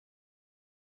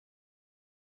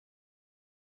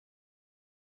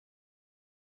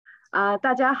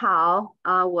大家好，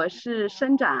我是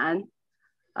申展。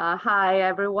Hi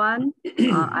everyone,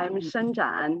 I'm 申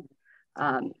展.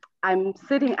 I'm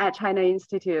sitting at China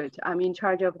Institute. I'm in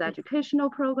charge of the educational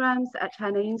programs at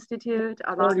China Institute.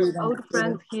 A lot of old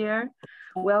friends here.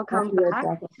 Welcome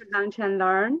back to Lunch and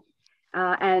Learn.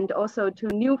 And also to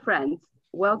new friends,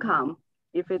 welcome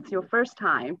if it's your first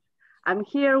time. I'm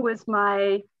here with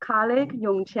my colleague,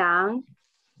 Yongqiang.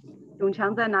 永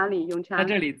强在哪里？永强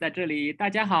在这里，大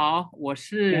家好，我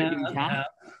是永强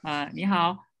你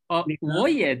好，我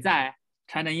也在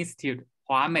China Institute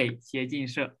华美协进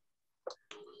社。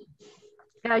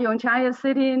Yeah, Yongqiang is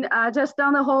sitting just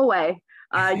down the hallway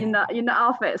in the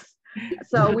office.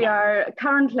 So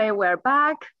we're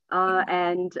back.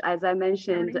 And as I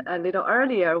mentioned a little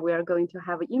earlier, we are going to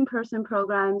have in-person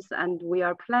programs, and we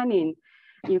are planning,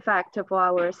 in fact, for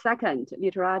our second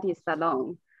literati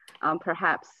salon.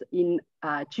 Perhaps in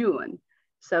June.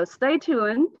 So stay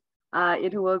tuned.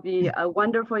 It will be a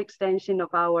wonderful extension of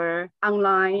our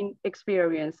online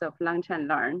experience of Lunch and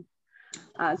Learn.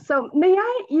 So may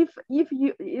I, if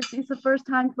it's the first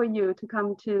time for you to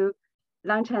come to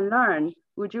Lunch and Learn,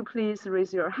 would you please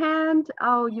raise your hand?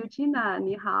 Oh, Eugenia,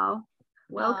 你好,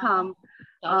 welcome.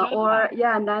 Or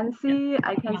yeah, Nancy,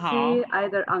 I can see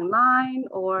either online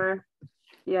or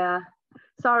yeah.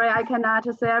 Sorry, I cannot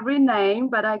say every name,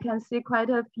 but I can see quite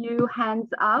a few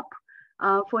hands up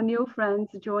for new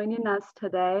friends joining us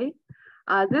today.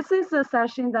 This is a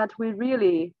session that we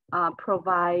really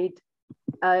provide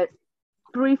a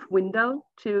brief window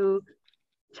to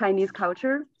Chinese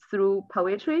culture through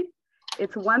poetry.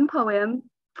 It's one poem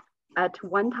at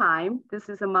one time. This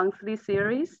is a monthly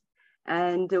series.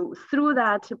 And through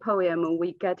that poem,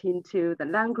 we get into the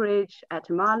language,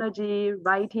 etymology,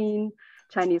 writing,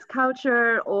 Chinese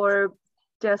culture, or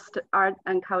just art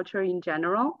and culture in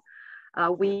general. I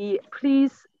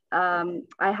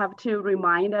have to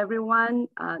remind everyone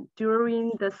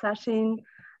during the session,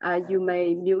 you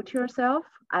may mute yourself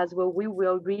as well. We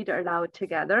will read aloud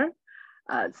together.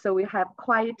 So we have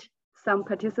quite some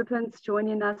participants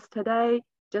joining us today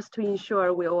just to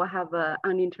ensure we all have an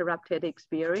uninterrupted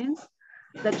experience.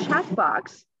 The chat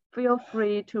box, feel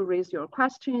free to raise your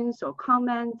questions or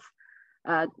comments.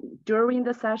 During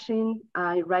the session,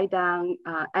 I write down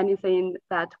anything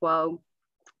that will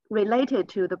related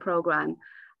to the program.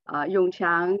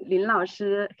 Yongqiang, Lin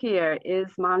Laoshi here is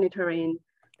monitoring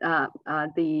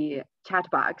the chat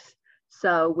box.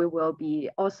 So we will be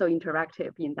also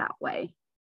interactive in that way.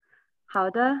 好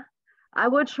的, I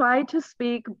will try to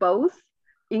speak both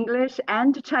English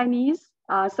and Chinese.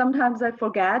 Sometimes I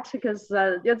forget because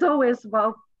it's always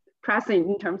pressing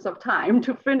in terms of time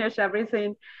to finish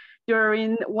everything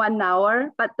during 1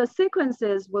 hour, but the sequence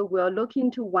is we will look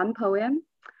into one poem.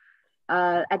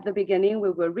 At the beginning, we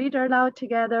will read aloud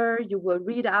together. You will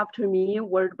read after me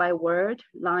word by word,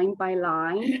 line by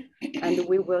line, and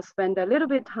we will spend a little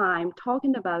bit time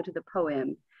talking about the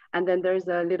poem. And then there's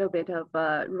a little bit of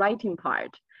a writing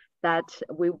part that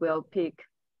we will pick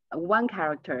one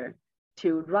character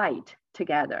to write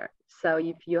together. So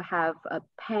if you have a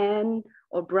pen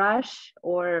or brush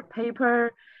or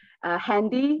paper,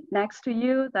 handy next to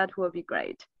you, that will be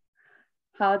great.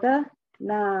 好的，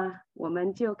那我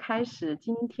们就开始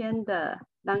今天的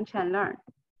Lunch and Learn.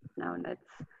 Now let's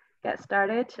get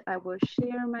started. I will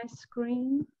share my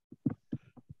screen.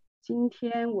 今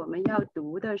天我们要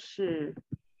读的是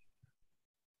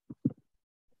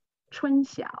春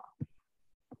晓，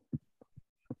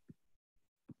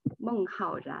孟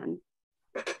浩然.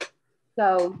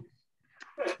 So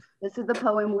this is the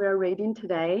poem we are reading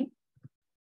today.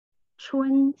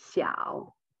 春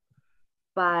晓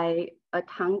by a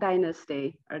Tang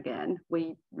Dynasty. Again,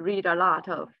 we read a lot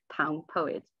of Tang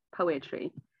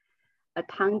poetry. A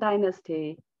Tang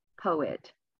Dynasty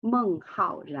poet, Meng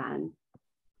Haoran.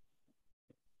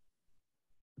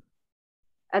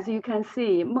 As you can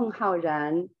see, Meng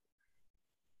Haoran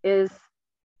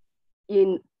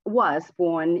was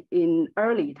born in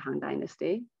early Tang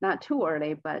Dynasty, not too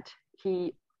early, but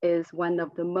he is one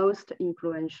of the most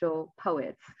influential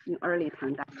poets in early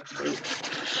Tang Dynasty.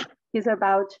 He's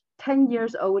about 10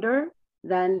 years older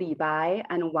than Li Bai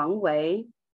and Wang Wei.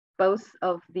 Both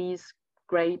of these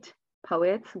great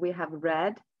poets we have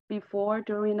read before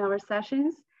during our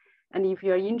sessions. And if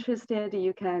you're interested,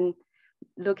 you can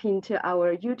look into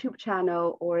our YouTube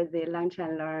channel or the Lunch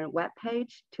and Learn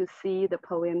webpage to see the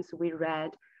poems we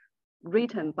read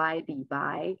written by Li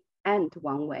Bai and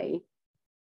Wang Wei.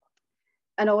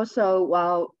 And also,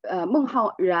 while Meng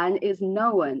Haoran is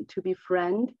known to be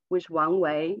friend with Wang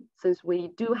Wei, since we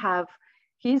do have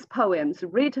his poems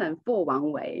written for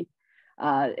Wang Wei,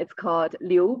 it's called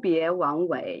留别王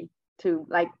维, to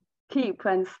like keep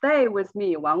and stay with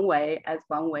me, Wang Wei, as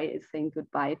Wang Wei is saying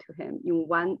goodbye to him in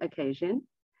one occasion.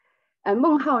 And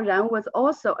Meng Haoran was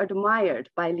also admired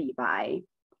by Li Bai.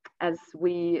 As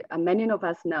many of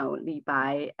us know, Li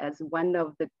Bai as one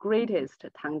of the greatest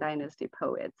Tang Dynasty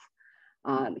poets.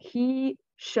 He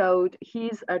showed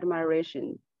his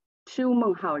admiration to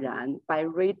Meng Haoran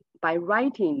by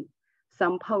writing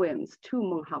some poems to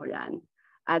Meng Haoran,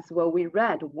 as well we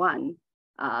read one,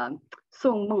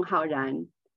 送孟浩然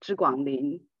之广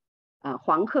陵,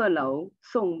 黄鹤楼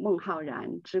送孟浩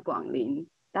然之广陵.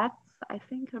 That's, I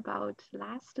think, about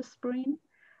last spring.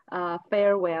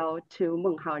 Farewell to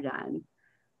Meng Haoran.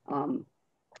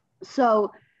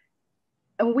 So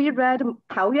we read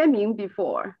Tao Yuanming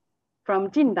before,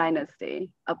 from Jin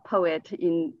Dynasty, a poet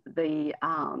in the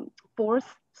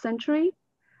 4th century.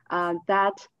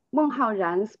 That Meng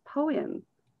Haoran's poem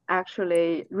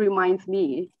actually reminds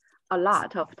me a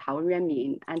lot of Tao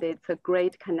Yuanming, and it's a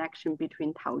great connection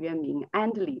between Tao Yuanming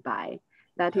and Li Bai.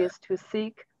 That is to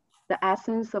seek the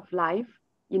essence of life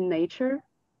in nature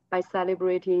by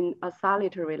celebrating a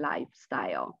solitary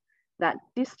lifestyle that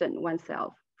distance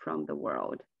oneself from the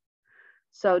world.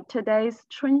 So today's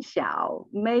Chun Xiao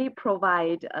may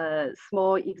provide a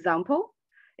small example.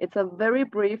 It's a very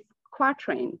brief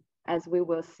quatrain, as we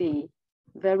will see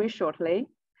very shortly.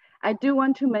 I do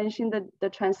want to mention that the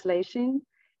translation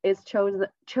is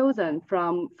chosen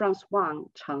from Francois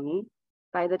Cheng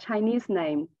by the Chinese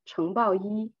name Cheng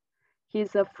Baoyi.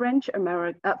 He's a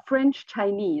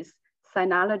French-Chinese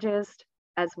sinologist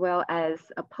as well as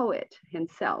a poet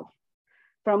himself,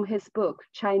 from his book,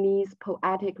 Chinese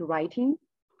Poetic Writing.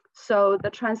 So the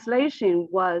translation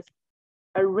was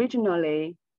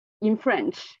originally in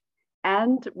French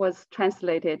and was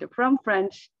translated from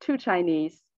French to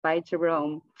Chinese by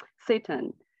Jerome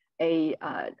Seton, a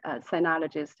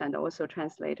sinologist and also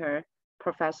translator,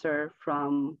 professor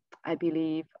from, I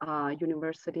believe,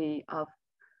 University of,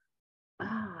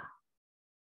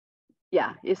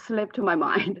 yeah, it slipped my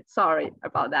mind. Sorry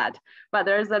about that. But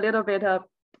there's a little bit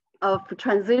of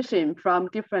transition from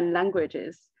different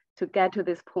languages to get to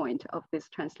this point of this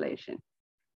translation.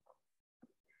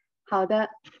 好的，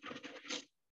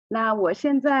那我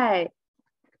现在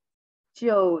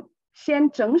就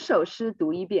先整首诗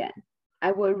读一遍.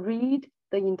 I will read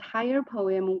the entire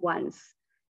poem once,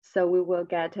 so we will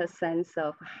get a sense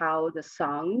of how the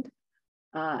sound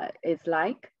is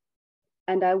like.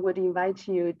 And I would invite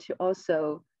you to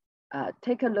also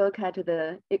take a look at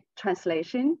the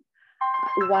translation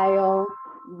while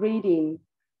reading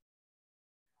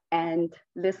and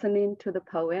listening to the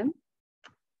poem.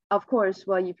 Of course,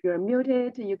 well, if you're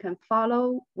muted, you can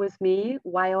follow with me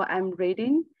while I'm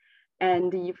reading.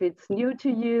 And if it's new to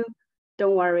you,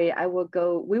 don't worry,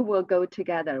 we will go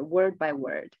together word by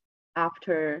word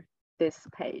after this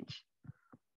page.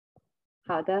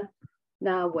 好的，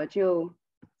那我就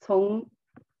从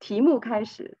题目开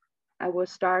始. I will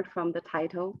start from the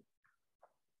title.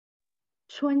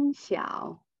 春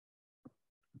晓，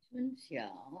春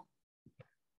晓，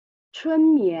春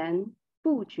眠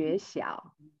不觉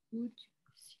晓，不觉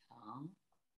晓，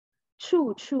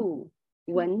处处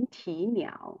闻啼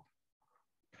鸟。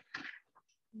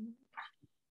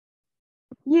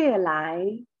夜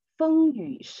来风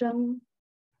雨声，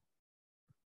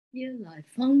夜来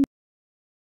风，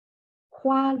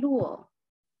花落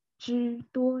知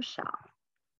多少。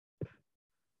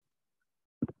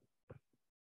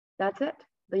That's it,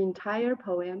 the entire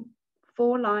poem.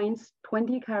 4 lines,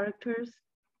 20 characters,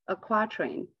 a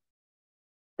quatrain.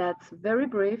 That's very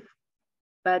brief,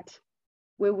 but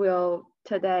we will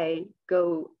today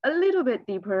go a little bit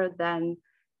deeper than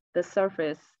the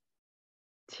surface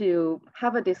to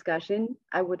have a discussion.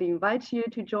 I would invite you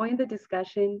to join the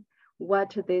discussion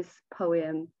what this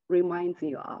poem reminds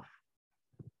you of.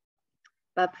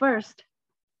 But first,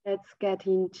 let's get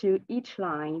into each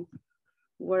line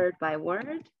word by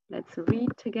word. Let's read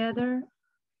together.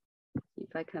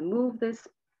 If I can move this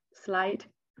slide.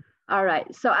 All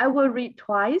right, so I will read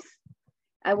twice.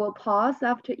 I will pause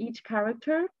after each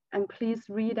character and please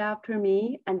read after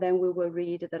me, and then we will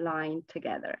read the line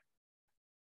together.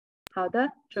 好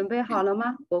的，准备好了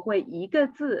吗？我会一个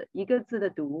字一个字的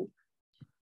读，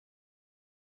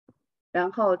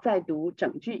然后再读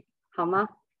整句，好吗？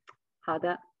好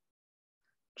的。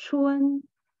春，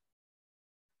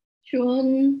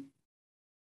春，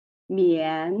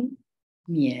眠，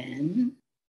眠，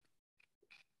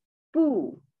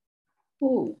不，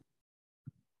不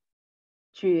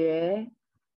觉，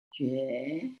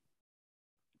觉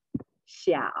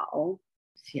晓，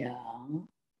晓，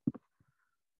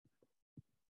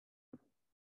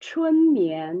春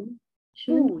眠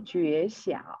不觉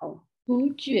晓，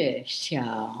不觉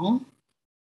晓，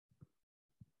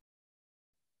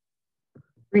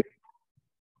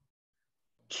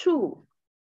处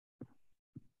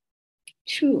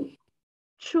处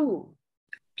处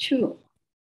处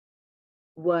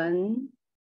文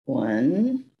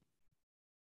文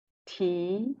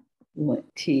啼我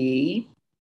啼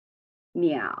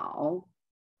鸟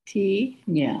啼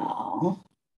鸟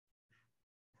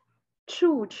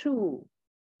处处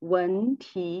闻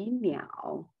啼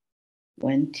鸟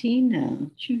闻啼鸟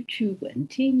处处闻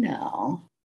啼鸟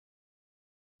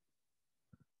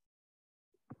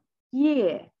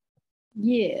夜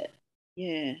夜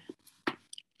夜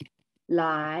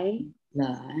来来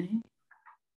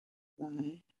来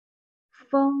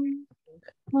风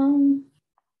风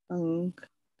风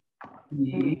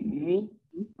雨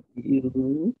雨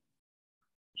雨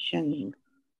声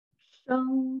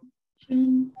声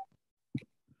声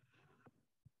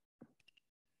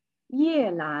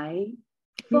夜来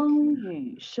风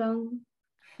雨声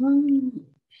风雨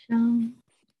声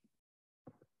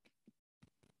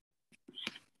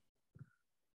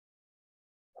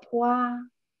花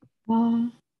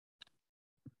花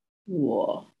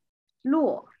落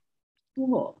落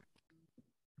落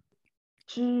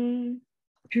枝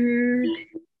枝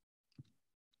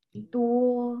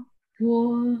多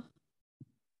多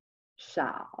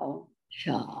少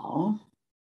少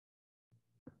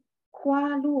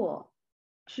花落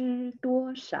知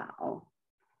多少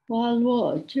花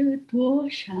落知多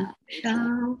少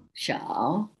少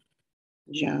小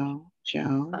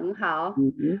很好，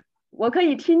雨我可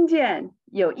以听见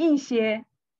有一些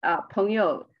朋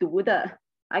友读的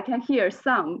I can hear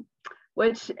some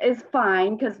which is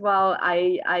fine because well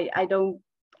I don't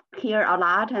hear a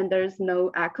lot and there's no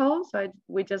echo so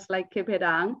we just like keep it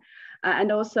on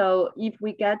and also if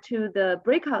we get to the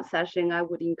breakout session I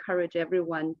would encourage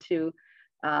everyone to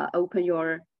open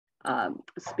your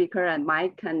speaker and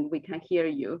mic and we can hear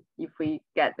you if we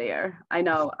get there. I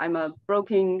know I'm a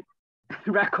broken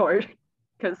record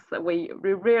because we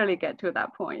rarely get to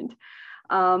that point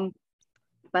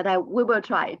but we will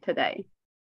try today.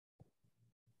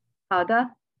 好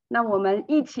的，那我们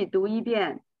一起读一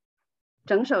遍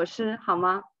整首诗好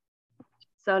吗？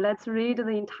 So let's read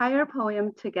the entire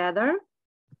poem together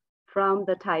from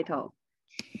the title.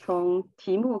 从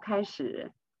题目开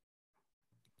始。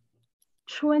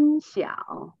春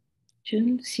晓，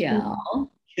春晓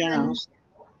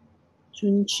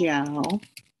春晓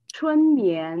春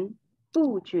眠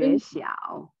不觉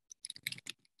晓，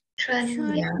春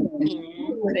眠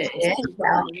不觉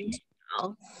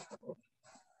晓，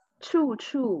处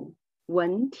处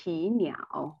闻啼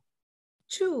鸟，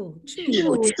处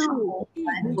处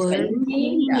闻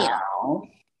啼鸟。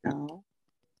鸟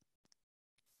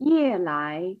夜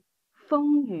来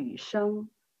风雨声，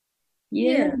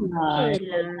夜夜来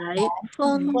来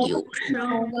风有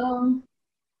声，风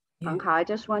很好 I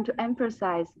just want to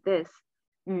emphasize this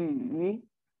雨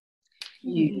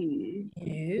雨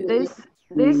雨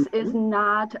This is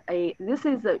not a this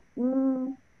is a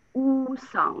oo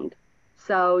sound.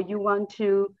 So you want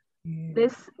to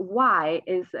this y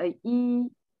is a e.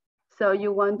 So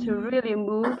you want to really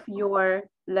move your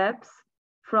lips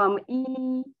from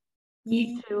e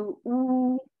一 to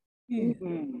u 雨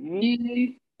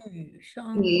雨雨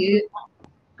声，雨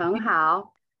很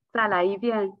好。再来一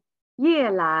遍，夜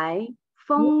来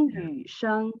风雨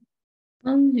声。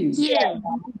风雨夜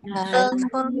来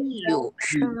风有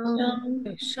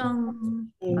声，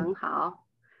声很好。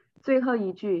最后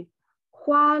一句，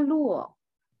花落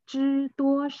知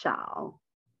多少。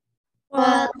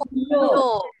花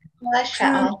落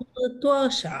知多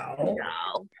少？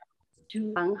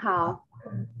很好。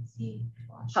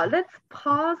好 let's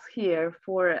pause here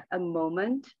for a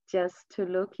moment just to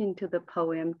look into the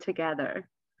poem together.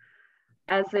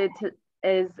 As it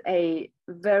is a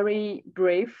very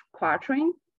brief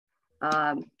quatrain,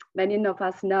 many of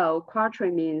us know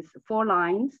quatrain means 4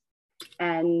 lines,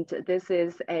 and this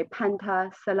is a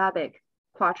pentasyllabic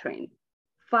quatrain,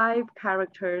 5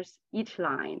 characters each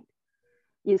line,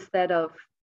 instead of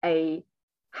a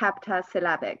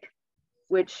heptasyllabic,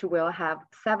 which will have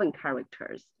 7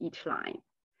 characters each line.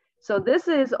 So this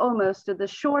is almost the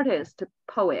shortest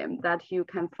poem that you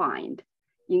can find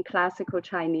in classical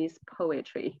Chinese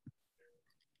poetry.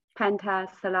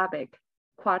 Pentasyllabic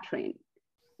quatrain,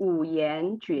 五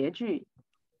言绝句.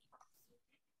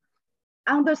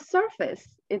 On the surface,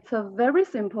 it's a very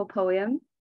simple poem.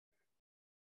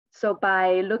 So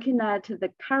by looking at the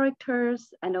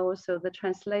characters and also the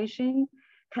translation,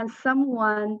 can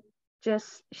someone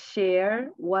just share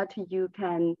what you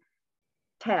can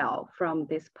tell from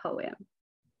this poem?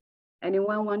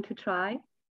 Anyone want to try?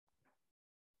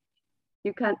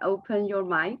 You can open your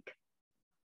mic.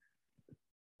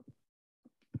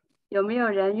 有没有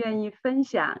人愿意分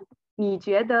享你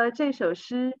觉得这首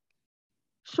诗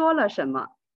说了什么？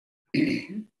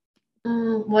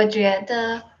我觉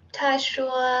得他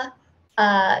说，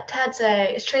他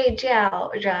在睡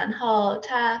觉，然后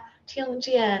他听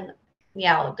见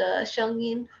鸟的声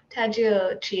音，他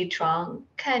就起床，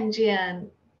看见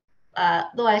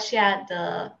落下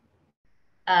的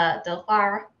花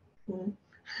儿。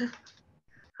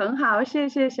很好，谢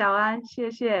谢小安，谢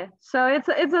谢。So it's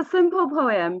a simple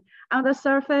poem. On the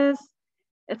surface,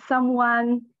 it's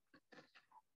someone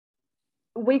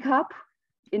wake up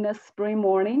in a spring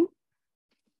morning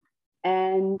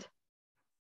and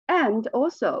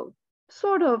also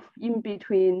sort of in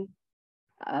between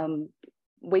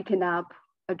waking up,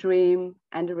 a dream,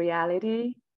 and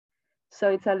reality. So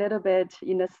it's a little bit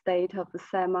in a state of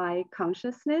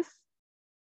semi-consciousness.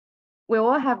 We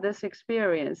all have this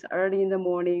experience early in the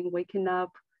morning, waking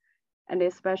up, and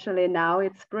especially now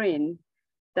it's spring.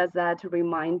 Does that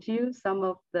remind you some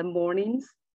of the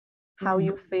mornings, how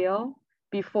you feel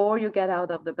before you get out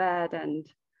of the bed and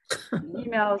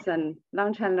emails and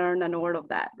lunch and learn and all of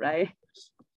that, right?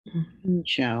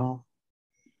 小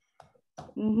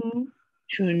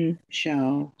春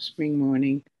小 spring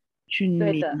morning 春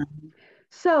对的。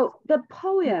So the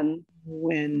poem,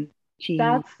 when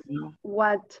that's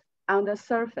what on the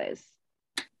surface.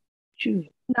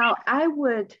 Now I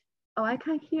would, I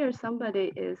can hear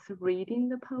somebody is reading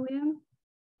the poem.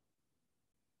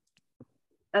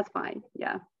 That's fine,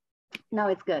 yeah. Now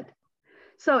it's good.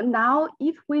 So now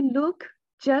if we look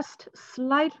just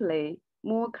slightly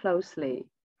more closely,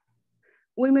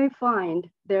 we may find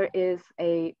there is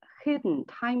a hidden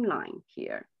timeline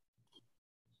here.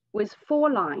 With 4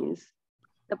 lines,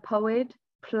 the poet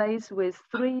plays with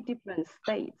 3 different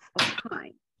states of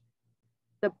time.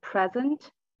 The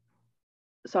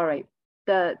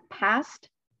past,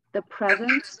 the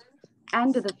present,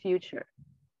 and the future.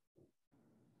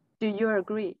 Do you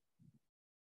agree?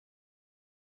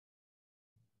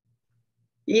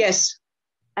 Yes.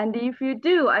 And if you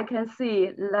do, I can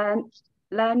see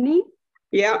Lenny.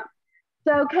 Yeah.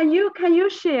 So can you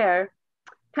share?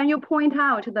 Can you point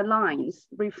out the lines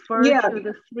refer to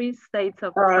the 3 states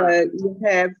of time? You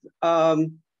have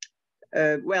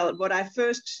well, what I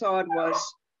first thought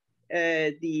was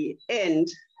the end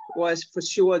was for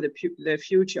sure the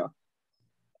future.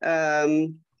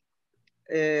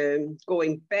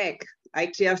 Going back,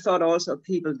 actually, I thought also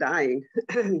people dying.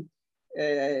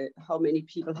 How many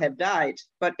people have died?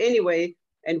 But anyway,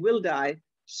 and will die.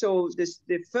 So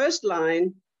the first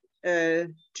line,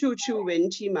 处处闻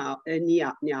鸡鸟,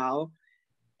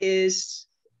 is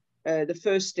the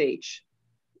first stage,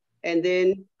 and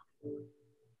then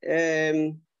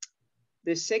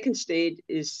the second state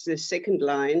is the second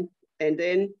line, and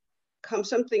then comes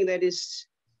something that is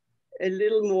a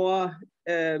little more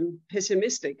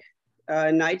pessimistic.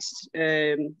 Nights,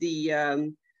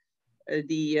 the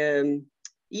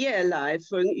夜来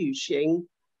风雨行,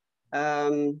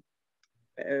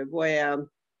 where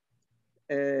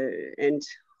and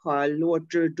花落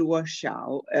知多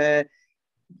少.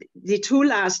 The 2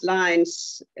 last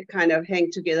lines kind of hang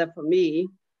together for me,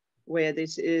 where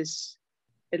this is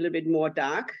a little bit more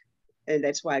dark, and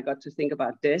that's why I got to think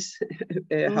about this,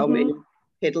 how many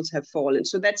petals have fallen.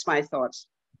 So that's my thoughts.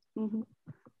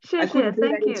 I couldn't do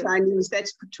that in Chinese.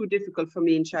 That's too difficult for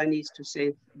me in Chinese to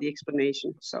say the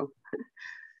explanation. So.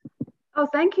 Oh,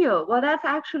 thank you. Well, that's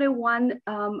actually one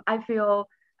I feel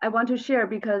I want to share,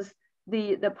 because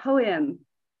the poem,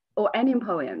 or any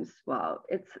poems, well,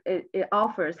 it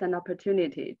offers an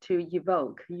opportunity to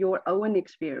evoke your own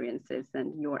experiences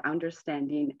and your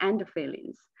understanding and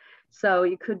feelings. So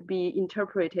it could be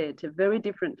interpreted very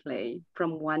differently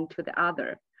from one to the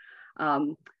other.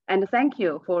 And thank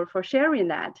you for sharing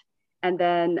that. And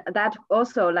then that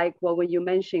also, like what you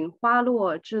mentioned, 花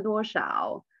落知多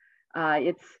少,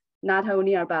 it's not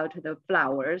only about the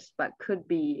flowers, but could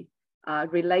be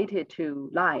related to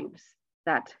lives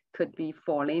that could be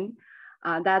falling.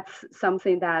 That's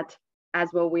something that, as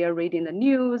well, we are reading the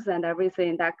news and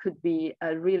everything, that could be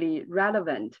a really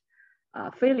relevant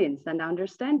feelings and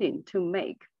understanding to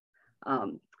make.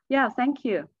 Yeah, thank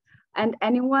you. And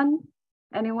anyone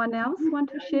else want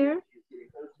to share?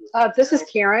 This is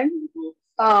Karen.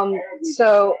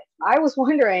 So I was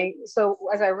wondering, so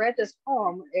as I read this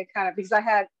poem, it kind of, because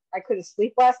I couldn't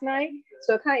sleep last night,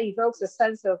 so it kind of evokes a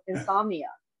sense of insomnia,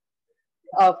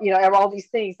 of, all these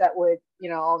things that would,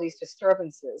 all these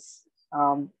disturbances.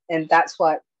 And that's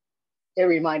what it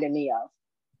reminded me of.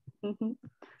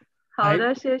好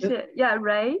的, 谢谢. Yeah,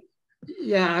 Ray?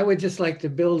 Yeah, I would just like to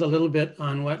build a little bit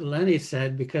on what Lenny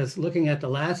said, because looking at the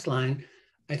last line,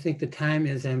 I think the time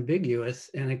is ambiguous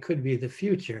and it could be the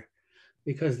future.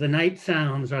 because the night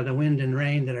sounds are the wind and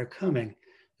rain that are coming.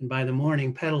 And by the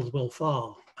morning, petals will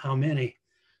fall. How many?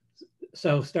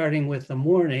 So starting with the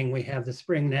morning, we have the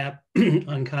spring nap,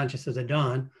 unconscious of the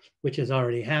dawn, which has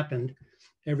already happened.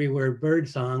 Every word bird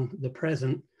song, the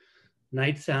present,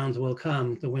 night sounds will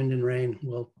come, the wind and rain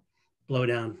will blow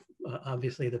down,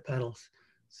 obviously the petals.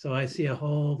 So I see a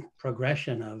whole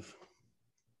progression of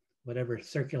whatever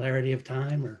circularity of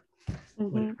time or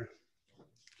whatever.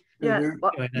 Yeah,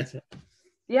 well, anyway, that's it.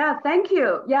 Yeah, thank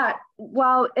you. Yeah,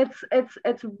 well,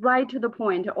 it's right to the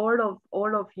point. All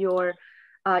of your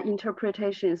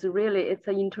interpretations, really, it's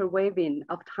an interweaving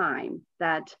of time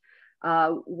that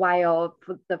while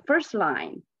the first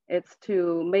line, it's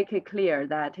to make it clear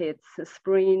that it's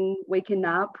spring waking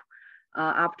up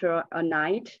after a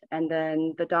night, and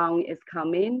then the dawn is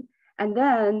coming, and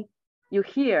then you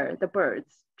hear the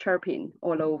birds chirping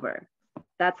all over.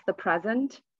 That's the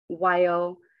present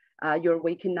while you're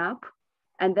waking up.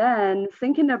 And then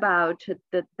thinking about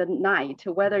the night,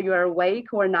 whether you're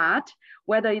awake or not,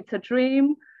 whether it's a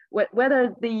dream,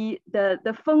 whether the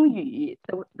fengyu,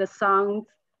 the sounds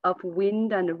of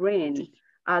wind and rain,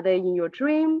 are they in your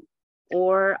dream,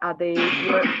 or are they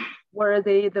were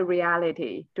they the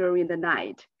reality during the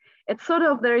night? It's sort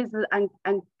of, there is an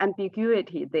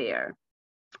ambiguity there,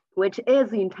 which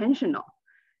is intentional.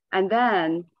 And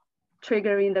then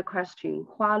triggering the question,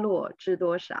 花落知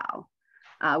多少?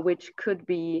 Which could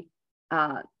be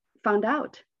found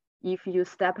out if you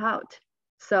step out.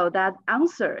 So that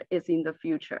answer is in the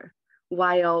future,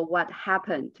 while what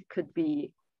happened could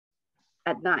be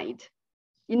at night,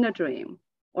 in a dream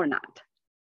or not.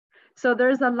 So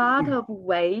there's a lot of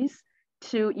ways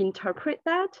to interpret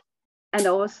that, and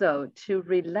also to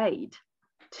relate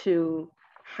to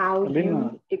how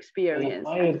you experience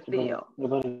and feel.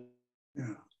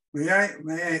 Yeah.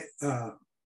 May I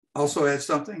also add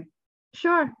something?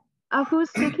 Sure. Who's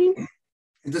speaking?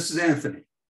 This is Anthony.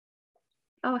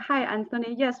 Oh, hi,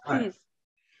 Anthony. Yes, please. Hi.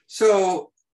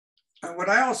 So what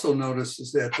I also noticed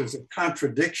is that there's a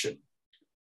contradiction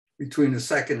between the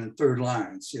second and third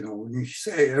lines. You know, when you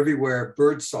say everywhere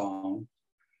bird song,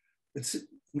 it's,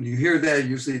 when you hear that,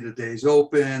 usually the day's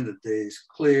open, the day's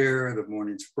clear, the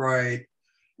morning's bright.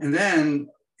 And then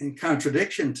in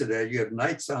contradiction to that, you have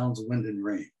night sounds, wind and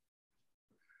rain.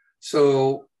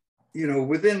 So, you know,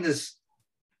 within this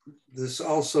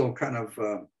also kind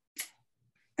of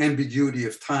ambiguity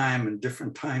of time and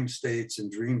different time states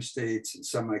and dream states and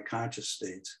semi-conscious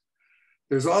states,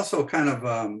 there's also kind of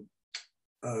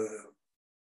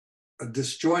a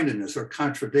disjointedness or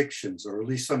contradictions, or at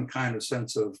least some kind of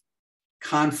sense of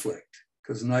conflict,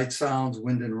 because night sounds,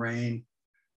 wind and rain,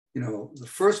 you know, the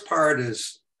first part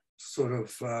is sort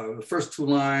of the first two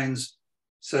lines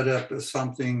set up as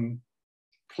something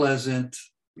pleasant,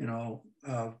 you know,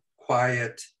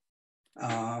 quiet,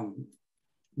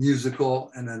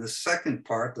 musical. And then the second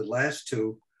part, the last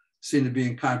two, seem to be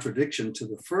in contradiction to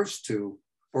the first two,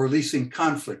 or at least in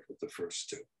conflict with the first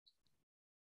two.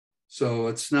 So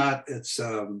it's not, it's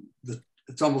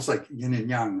almost like yin and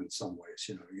yang in some ways,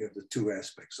 you know, you have the two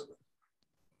aspects of it.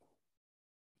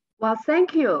 Well,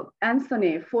 thank you,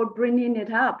 Anthony, for bringing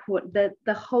it up,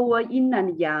 the whole yin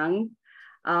and yang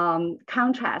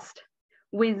contrast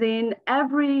within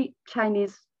every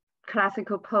Chinese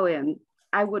classical poem.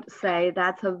 I would say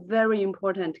that's a very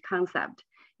important concept.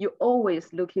 You're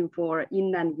always looking for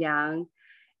yin and yang,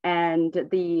 and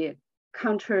the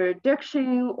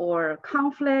contradiction or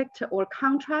conflict or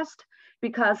contrast,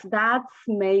 because that's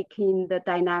making the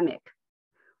dynamic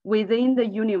within the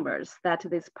universe that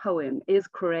this poem is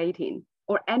creating,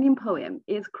 or any poem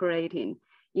is creating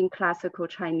in classical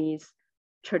Chinese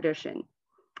tradition.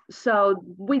 So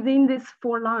within these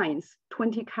 4 lines,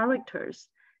 20 characters,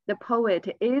 the poet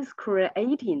is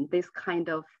creating this kind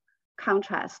of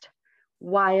contrast,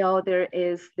 while there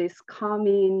is this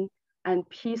calming and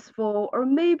peaceful, or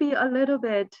maybe a little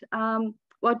bit,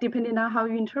 well, depending on how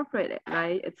you interpret it,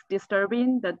 right? It's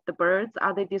disturbing, that the birds,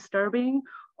 are they disturbing,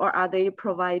 or are they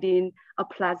providing a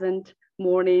pleasant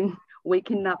morning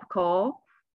waking up call,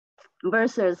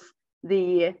 versus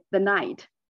the night.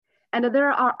 And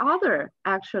there are other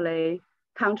actually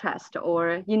contrast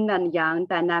or yin and yang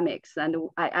dynamics, and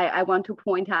I want to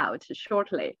point out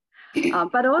shortly.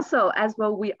 But also, as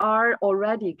well, we are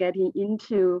already getting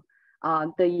into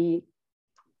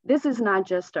this is not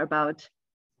just about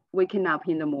waking up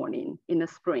in the morning, in the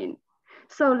spring.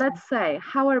 So let's say,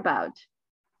 how about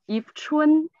if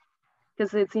Chun,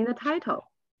 because it's in the title,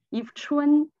 if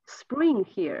Chun, spring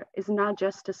here, is not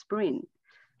just a spring,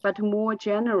 but more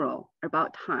general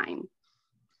about time.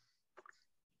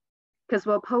 Because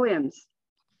well, poems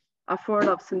are full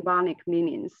of symbolic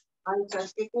meanings.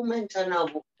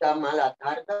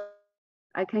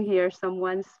 I can hear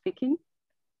someone speaking.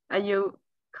 Are you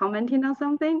commenting on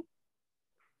something?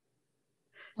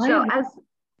 So as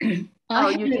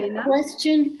I have a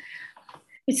question.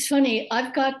 It's funny,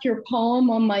 I've got your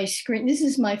poem on my screen. This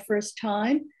is my first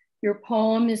time. Your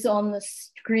poem is on the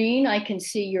screen. I can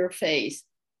see your face.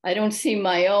 I don't see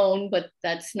my own, but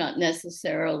that's not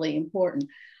necessarily important.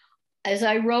 As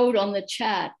I wrote on the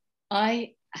chat,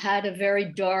 I had a very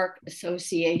dark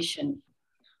association.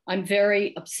 I'm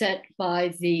very upset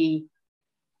by the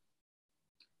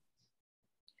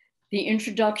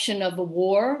introduction of a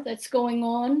war that's going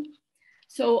on.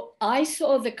 So I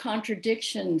saw the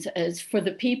contradictions as for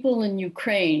the people in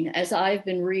Ukraine, as I've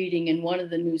been reading in one of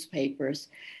the newspapers,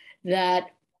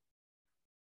 that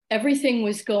everything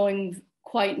was going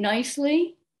quite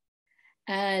nicely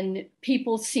and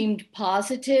people seemed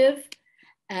positive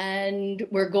and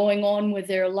were going on with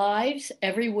their lives.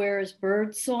 Everywhere is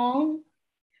bird song.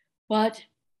 But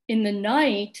in the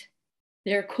night,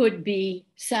 there could be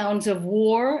sounds of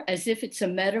war, as if it's a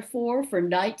metaphor for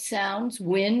night sounds,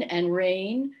 wind and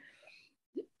rain,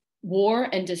 war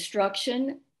and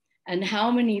destruction, and how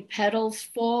many petals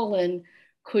fallen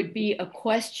could be a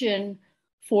question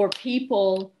for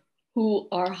people who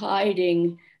are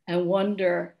hiding and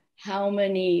wonder how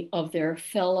many of their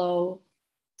fellow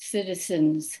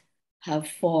citizens have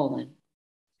fallen.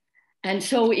 And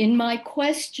so in my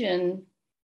question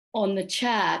on the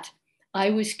chat,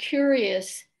 I was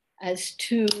curious as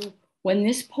to when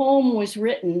this poem was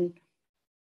written,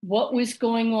 what was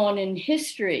going on in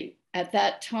history at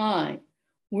that time?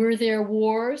 Were there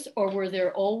wars or were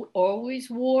there always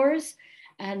wars?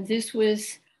 And this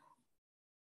was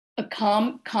a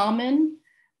common.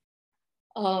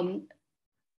 I'm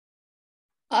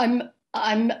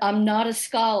not a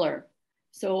scholar,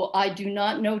 so I do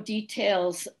not know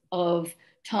details of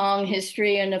Tang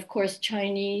history, and of course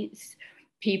Chinese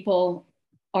people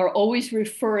are always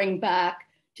referring back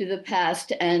to the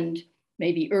past and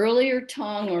maybe earlier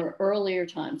Tang or earlier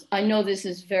times. I know this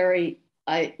is very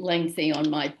lengthy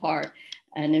on my part,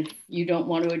 and if you don't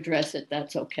want to address it,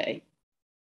 that's okay.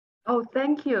 Oh,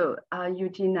 thank you,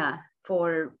 Eugenia,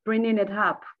 for bringing it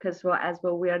up, because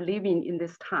we are living in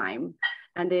this time,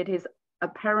 and it is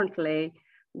apparently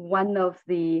one of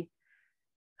the,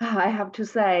 I have to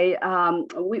say,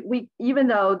 even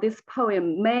though this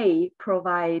poem may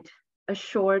provide a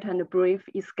short and brief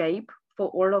escape for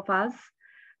all of us,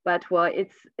 but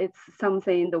it's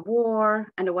something, the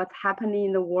war and what's happening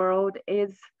in the world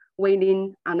is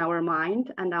weighing on our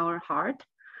mind and our heart.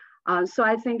 So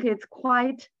I think it's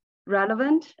quite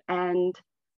relevant and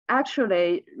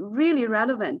actually really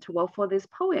relevant for this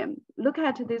poem. Look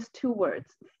at these two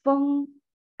words, 风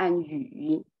and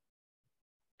雨,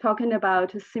 talking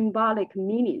about symbolic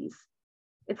meanings.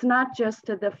 It's not just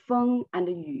the 风 and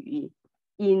雨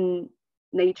in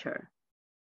nature.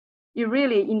 You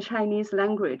really, in Chinese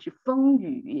language, 风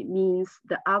雨 means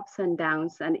the ups and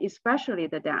downs, and especially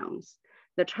the downs,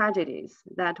 the tragedies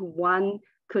that one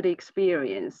could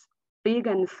experience, big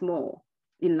and small,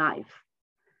 in life.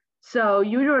 So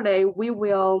usually we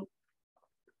will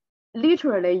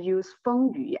literally use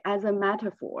风雨 as a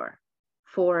metaphor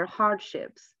for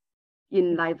hardships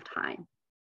in lifetime.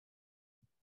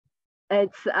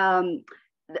 It's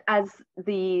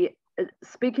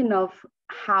speaking of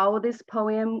how this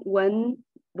poem, when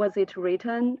was it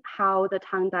written, how the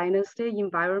Tang Dynasty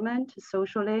environment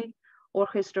socially or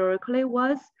historically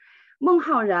was. Meng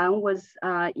Haoran was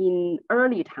in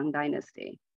early Tang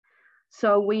Dynasty.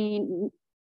 So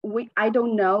I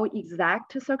don't know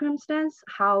exact circumstance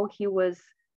how he was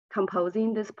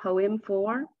composing this poem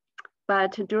for,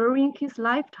 but during his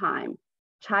lifetime,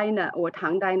 China or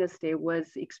Tang Dynasty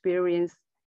was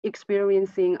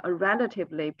experiencing a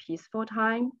relatively peaceful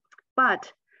time,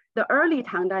 but the early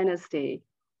Tang Dynasty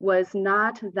was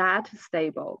not that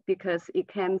stable because it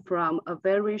came from a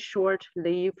very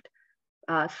short-lived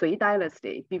Sui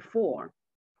Dynasty before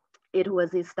it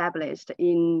was established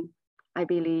in, I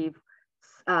believe,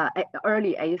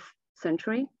 early 8th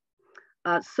century.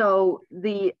 And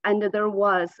there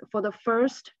was, for the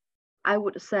first, I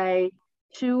would say,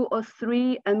 2 or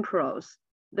 3 emperors,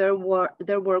 there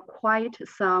were quite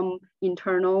some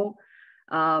internal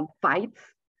fights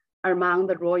among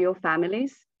the royal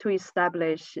families to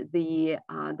establish the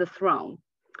throne.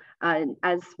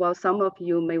 As well, some of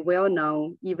you may well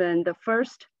know, even the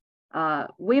first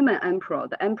women emperor,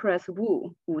 the Empress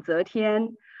Wu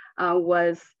Zetian,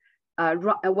 was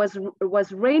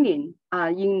reigning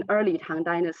in early Tang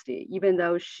Dynasty, even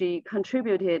though she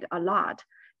contributed a lot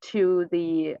to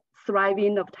the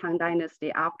thriving of Tang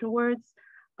Dynasty afterwards.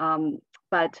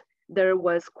 But there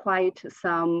was quite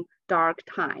some dark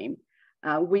time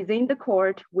within the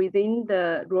court, within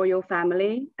the royal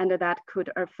family, and that could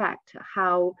affect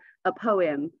how a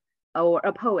poem or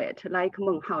a poet like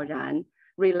Meng Haoran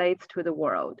relates to the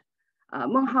world.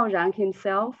 Meng Haoran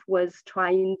himself was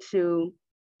trying to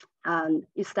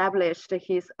establish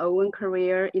his own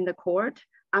career in the court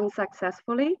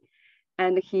unsuccessfully,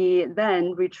 and he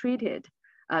then retreated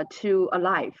to a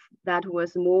life that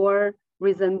was more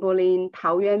resembling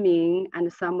Tao Yuanming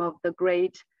and some of the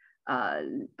great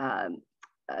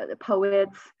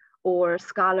poets or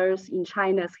scholars in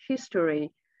China's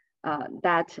history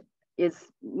that is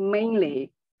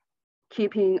mainly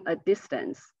keeping a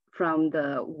distance from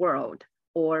the world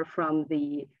or from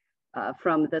the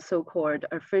so-called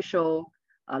official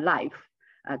life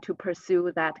to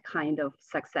pursue that kind of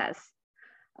success.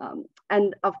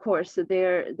 And of course,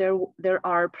 there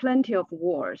are plenty of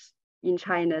wars in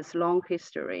China's long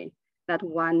history that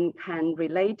one can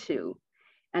relate to,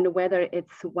 and whether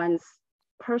it's one's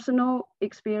personal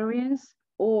experience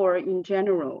or in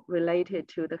general related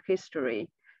to the history,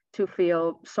 to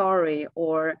feel sorry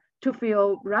or to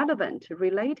feel relevant,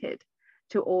 related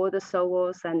to all the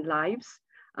souls and lives,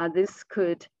 this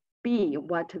could be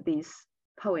what this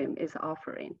poem is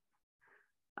offering.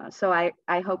 So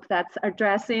I hope that's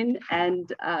addressing,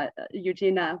 and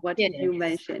Eugenia, what you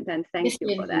mentioned, and thank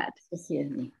you for that.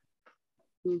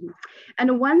 Mm-hmm.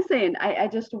 And one thing I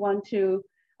just want to,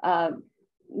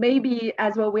 maybe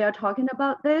as well we are talking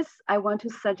about this, I want to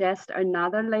suggest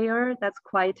another layer that's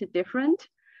quite different.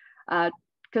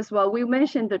 Because while we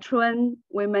mentioned the Chun,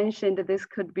 we mentioned that this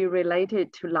could be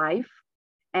related to life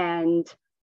and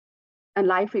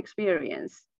life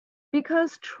experience.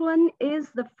 Because Chun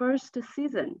is the first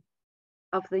season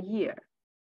of the year.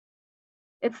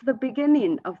 It's the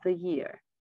beginning of the year.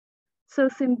 So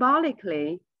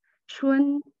symbolically,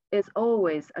 Chun is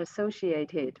always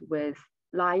associated with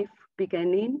life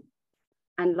beginning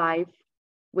and life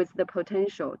with the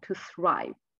potential to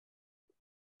thrive.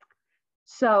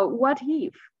 So what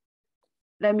if,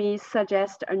 let me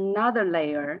suggest another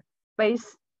layer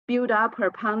build up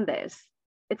upon this.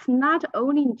 It's not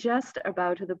only just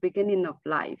about the beginning of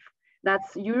life,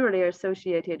 that's usually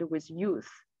associated with youth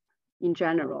in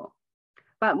general,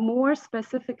 but more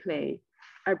specifically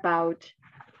about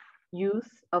youth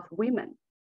of women.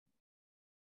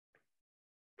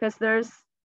 Because there's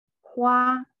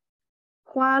花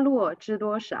落知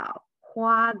多少,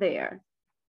 花 there,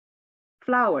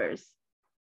 flowers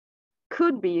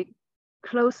could be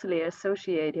closely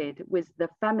associated with the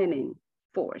feminine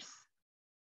force.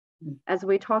 As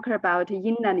we talk about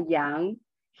yin and yang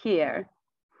here.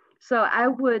 So I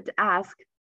would ask,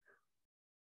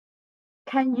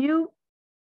 can you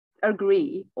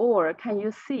agree or can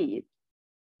you see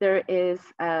there is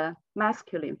a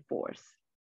masculine force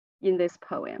in this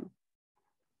poem?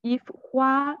 If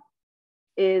Hua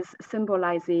is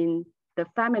symbolizing the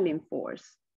feminine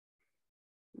force,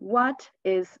 what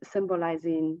is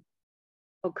symbolizing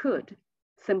or could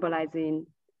symbolizing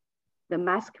the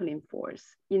masculine force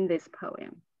in this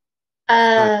poem?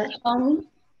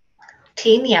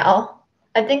 啼鸟.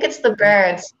 I think it's the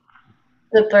birds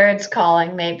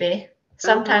calling maybe.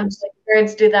 Sometimes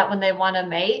birds do that when they want to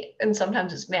mate, and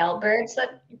sometimes it's male birds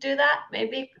that do that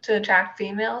maybe to attract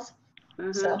females.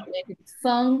 So maybe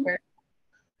Feng.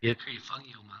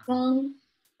 Feng.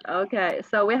 Okay,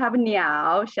 so we have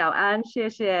鸟, Xiaoan, 谢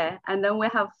谢, and then we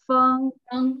have Feng.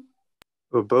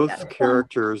 Well, both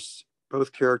characters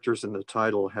in the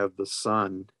title have the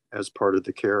sun as part of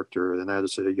the character, and that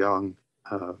is a yang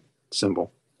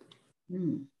symbol.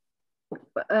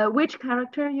 Which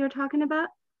character you're talking about?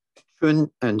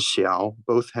 Chun and Xiao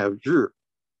both have zhi,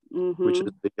 which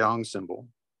is the yang symbol.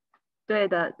 对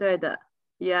的,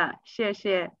 yeah, 谢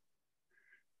谢.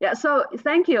 Yeah, so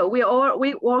thank you. We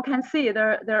all can see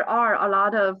there are a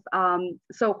lot of,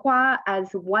 so Hua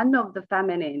as one of the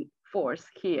feminine force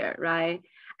here, right?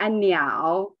 And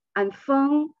Niao and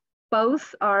Feng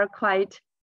both are quite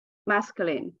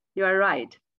masculine. You are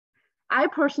right. I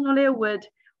personally would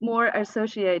more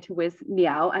associate with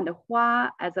Niao and Hua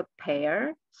as a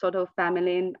pair, sort of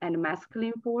feminine and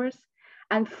masculine force.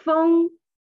 And Feng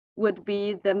would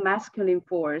be the masculine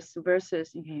force versus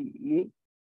Yu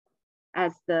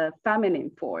as the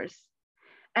feminine force.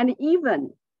 And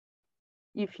even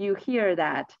if you hear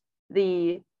that,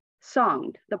 the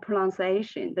sound, the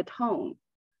pronunciation, the tone,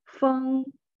 Feng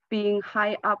being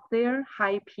high up there,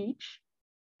 high pitch,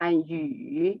 and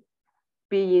Yu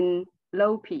being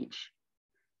low pitch,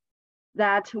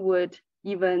 that would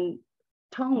even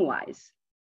tone-wise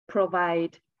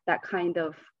provide that kind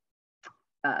of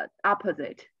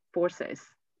opposite forces.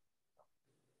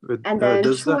 And then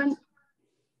does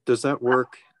that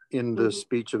work in the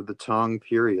speech of the Tang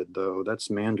period, though? That's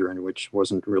Mandarin, which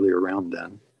wasn't really around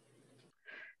then.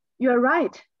 You're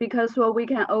right, because we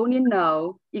can only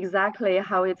know exactly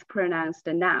how it's pronounced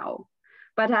now.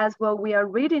 But as we are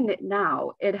reading it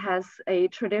now, it has a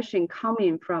tradition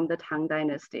coming from the Tang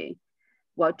Dynasty,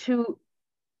 to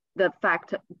the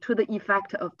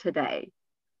effect of today.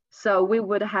 So we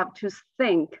would have to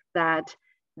think that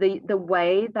the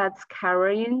way that's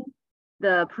carrying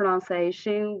the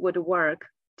pronunciation would work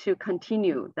to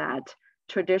continue that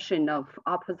tradition of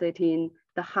oppositing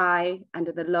the high and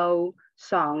the low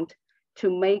sound to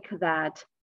make that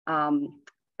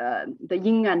the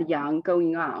yin and yang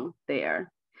going on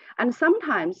there. And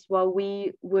sometimes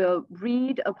we will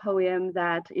read a poem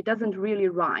that it doesn't really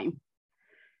rhyme.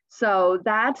 So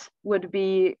that would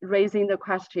be raising the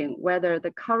question whether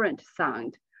the current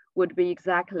sound would be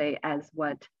exactly as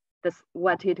what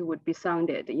it would be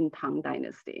sounded in Tang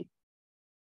Dynasty.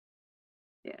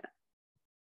 Yeah.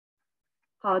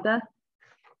 好的.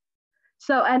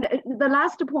 So, and the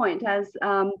last point, as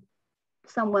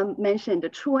someone mentioned,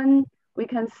 Chun, we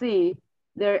can see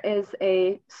there is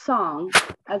a song,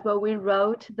 as we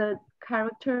wrote the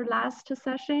character last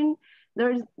session,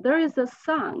 there is a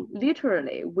song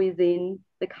literally within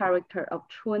the character of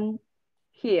Chun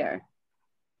here,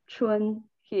 Chun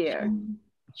here.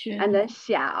 Chun. And then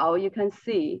Xiao, you can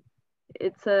see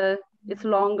it's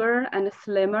longer and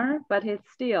slimmer, but it's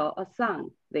still a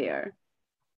song there.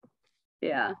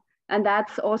 Yeah, and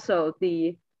that's also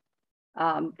the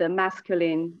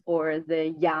masculine or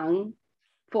the yang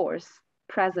force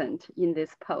present in this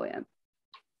poem.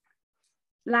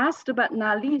 Last but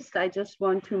not least, I just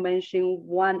want to mention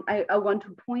I want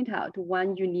to point out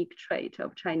one unique trait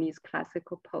of Chinese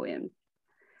classical poems,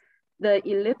 the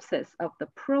ellipsis of the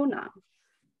pronoun.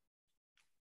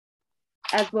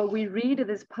 As we read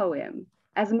this poem,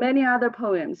 as many other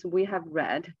poems we have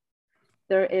read,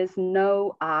 there is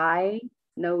no I,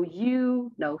 no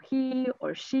you, no he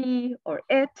or she or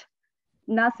it,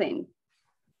 nothing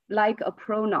like a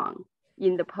pronoun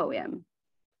in the poem.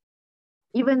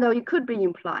 Even though it could be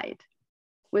implied,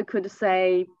 we could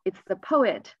say it's the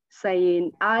poet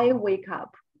saying, I wake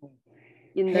up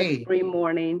in the spring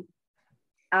morning,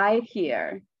 I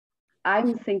hear,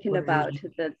 I'm thinking about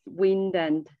the wind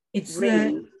and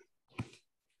rain,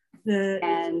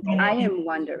 and I am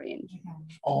wondering.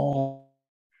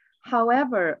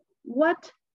 However,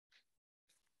 what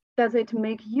does it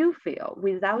make you feel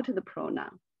without the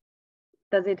pronoun?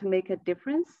 Does it make a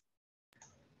difference?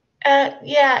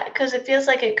 Yeah, because it feels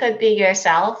like it could be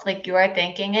yourself, like you are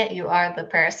thinking it, you are the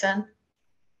person.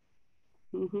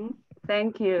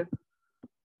 Thank you.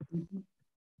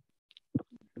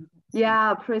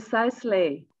 Yeah,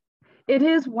 precisely. It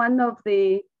is one of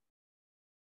the,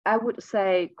 I would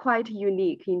say, quite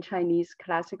unique in Chinese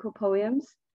classical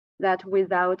poems that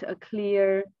without a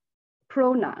clear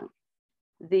pronoun,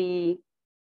 the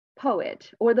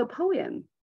poet or the poem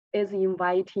is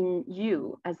inviting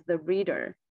you as the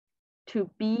reader to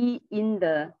be in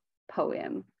the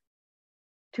poem,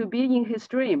 to be in his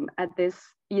dream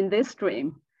in this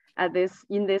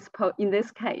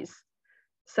case,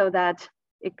 so that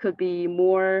it could be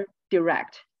more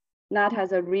direct, not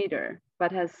as a reader,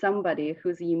 but as somebody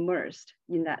who's immersed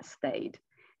in that state,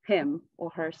 him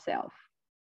or herself.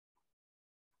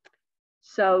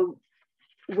 So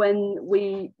when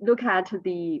we look at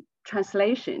the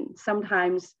translation,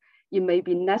 sometimes it may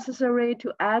be necessary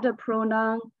to add a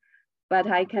pronoun, but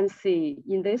I can see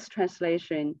in this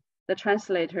translation, the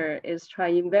translator is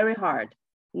trying very hard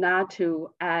not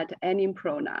to add any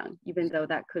pronoun, even though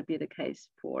that could be the case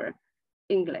for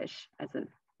English as a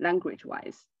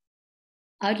language-wise.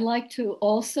 I'd like to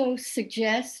also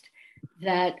suggest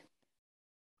that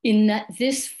in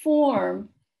this form,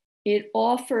 it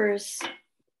offers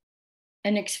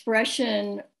an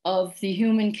expression of the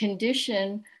human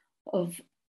condition, of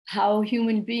how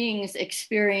human beings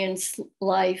experience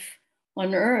life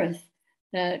on Earth,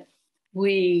 that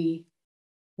we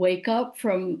wake up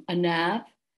from a nap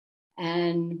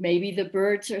and maybe the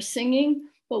birds are singing,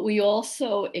 but we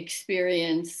also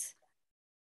experience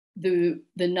the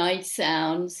night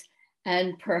sounds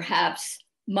and perhaps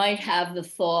might have the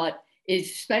thought,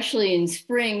 especially in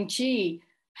spring, gee,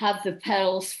 have the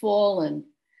petals fallen?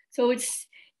 So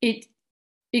it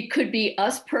could be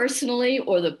us personally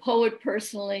or the poet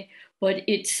personally, but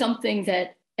it's something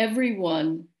that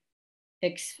everyone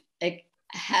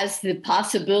has the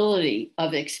possibility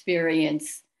of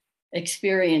experiencing.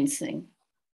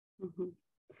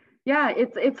 Yeah,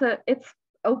 it's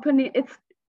opening, it's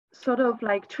sort of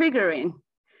like triggering.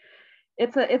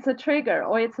 It's a trigger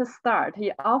or it's a start.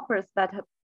 He offers that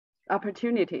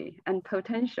opportunity and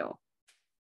potential,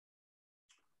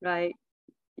 right?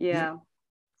 Yeah.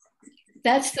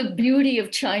 That's the beauty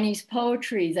of Chinese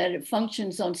poetry, that it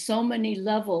functions on so many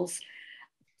levels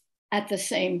at the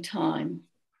same time.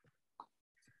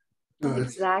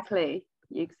 Exactly,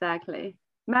 exactly.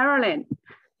 Marilyn.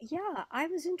 Yeah, I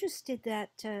was interested that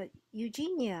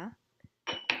Eugenia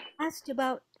asked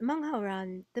about Meng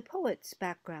Haoran, the poet's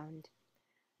background.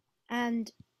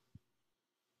 And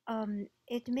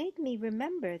it made me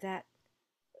remember that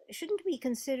shouldn't we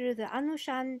consider the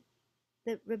Anushan,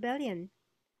 the rebellion?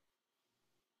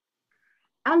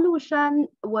 Anushan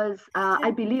was,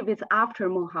 I believe it's after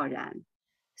Meng Haoran.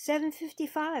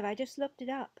 755, I just looked it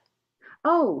up.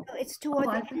 Oh. So it's toward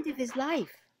the end of his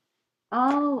life.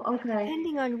 Oh, okay.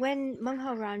 Depending on when Meng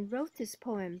Haoran wrote this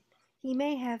poem, he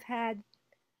may have had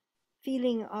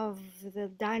feeling of the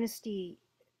dynasty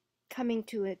coming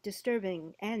to a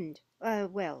disturbing end.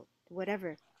 Well,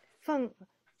 whatever. Feng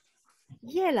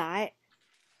Ye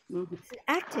it's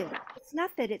active. It's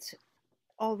not that it's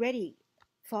already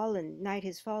fallen, night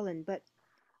has fallen, but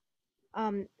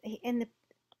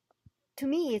to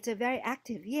me it's a very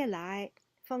active Ye Lai,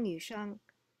 Feng Yu Sheng.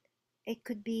 It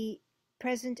could be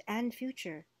present and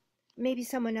future. Maybe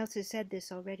someone else has said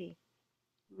this already.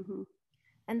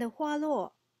 And the Hua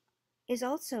Luo is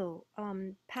also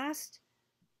past,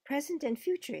 present, and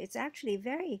future. It's actually a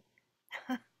very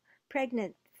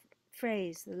pregnant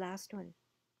phrase, the last one.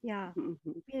 Yeah,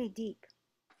 really deep.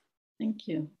 Thank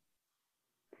you.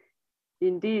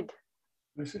 Indeed.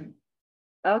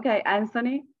 Okay,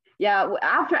 Anthony. Yeah,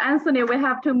 after Anthony, we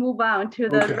have to move on to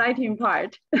the writing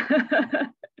part.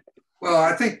 Well,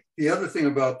 I think the other thing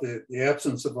about the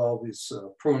absence of all these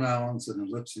pronouns and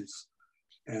ellipses,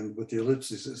 and with the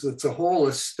ellipses, is it's a whole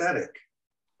aesthetic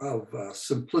of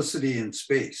simplicity in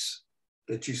space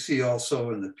that you see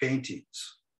also in the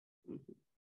paintings.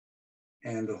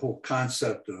 And the whole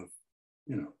concept of,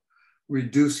 you know,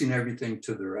 reducing everything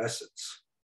to their essence.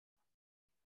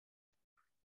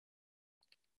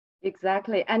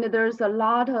 Exactly, and there's a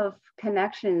lot of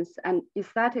connections and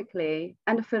aesthetically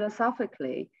and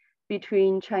philosophically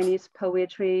between Chinese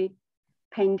poetry,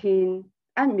 painting,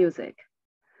 and music.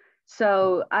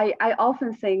 So I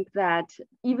often think that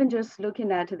even just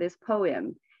looking at this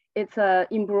poem, it's an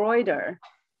embroider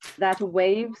that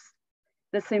waves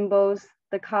the symbols,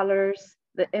 the colors,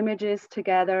 the images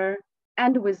together,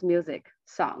 and with music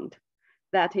sound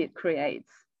that it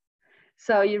creates.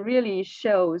 So it really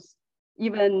shows,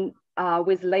 even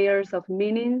with layers of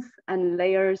meanings and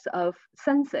layers of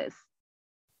senses,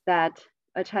 that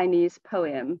a Chinese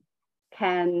poem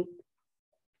can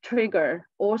trigger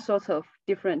all sorts of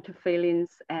different feelings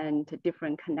and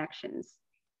different connections.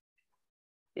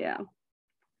 Yeah.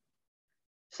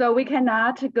 So we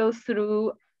cannot go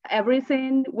through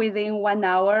everything within 1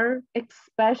 hour,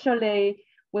 especially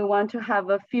we want to have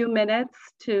a few minutes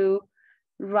to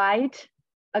write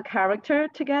a character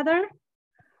together.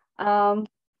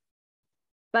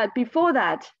 But before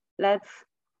that, let's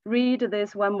read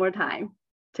this one more time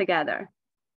together.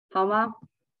 好吗？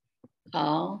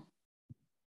好。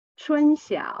春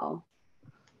晓，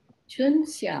春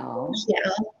晓，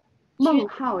孟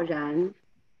浩然，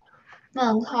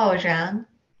孟浩然，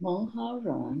孟浩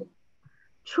然，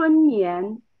春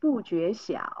眠不觉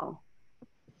晓，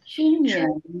春眠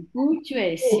不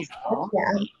觉晓，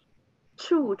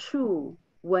处处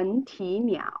闻啼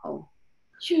鸟，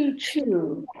处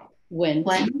处闻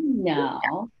啼鸟，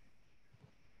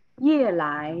夜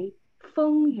来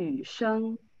风雨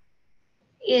声，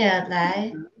夜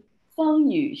来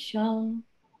风雨声，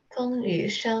风雨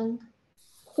声，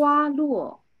花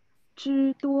落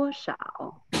知多少，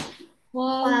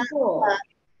花落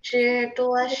知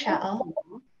多少。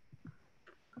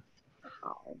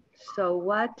好 ，so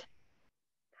what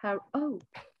oh,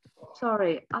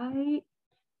 sorry, I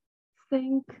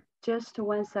think just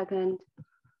 1 second.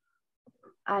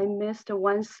 I missed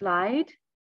one slide,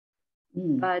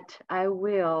 but I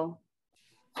will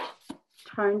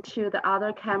turn to the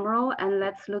other camera and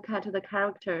let's look at the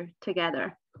character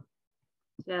together.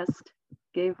 Just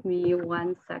give me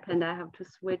 1 second. I have to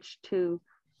switch to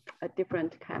a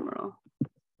different camera.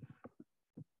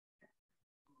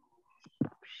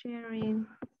 Stop sharing.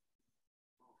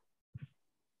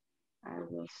 I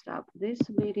will stop this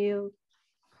video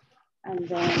and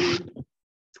then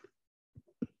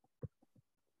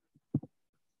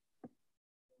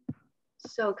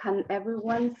so can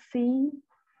everyone see?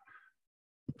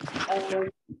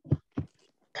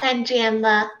 看见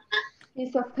了。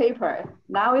Piece of paper.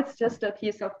 Now it's just a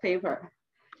piece of paper.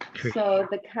 So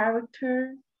the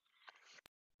character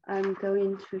I'm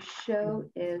going to show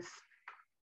is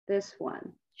this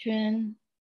one. 春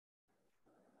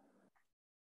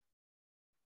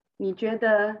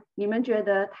你们觉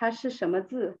得它是什么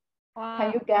字？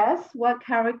 Can you guess what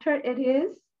character it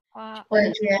is? 我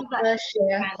觉得是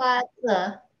花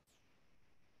字。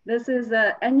This is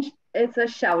it's a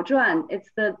小篆. It's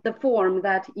the form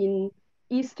that in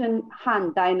Eastern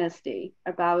Han Dynasty,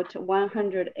 about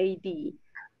 100 AD,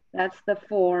 that's the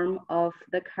form of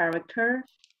the character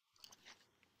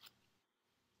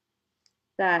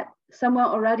that someone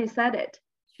already said it.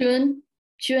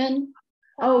 Chun.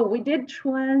 Oh, we did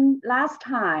Chun last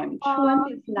time.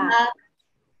 Chun is last.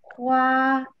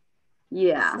 Hua,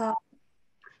 yeah.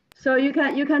 So you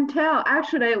can tell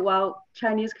actually, well,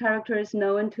 Chinese character is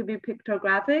known to be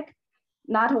pictographic.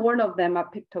 Not all of them are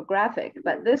pictographic,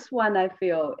 but this one I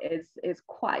feel is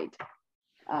quite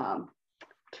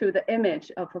to the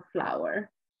image of a flower.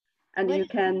 And you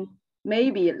can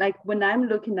maybe, like when I'm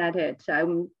looking at it,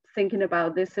 I'm thinking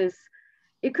about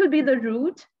it could be the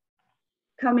root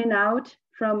coming out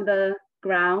from the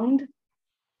ground,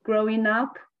 growing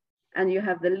up, and you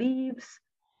have the leaves,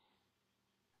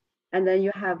 and then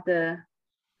you have the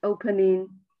opening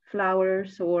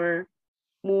flowers or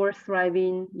more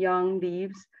thriving young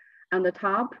leaves on the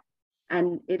top,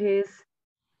 and it is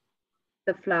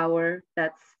the flower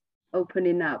that's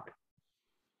opening up.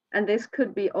 And this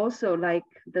could be also like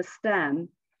the stem,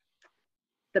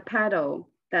 the petal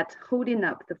that's holding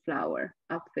up the flower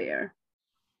up there.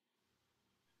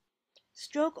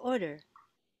 Stroke order.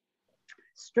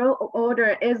 Stroke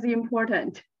order is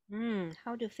important.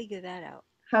 How to figure that out?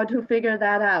 How to figure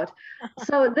that out?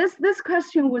 So this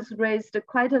question was raised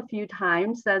quite a few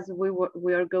times as we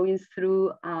were going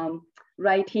through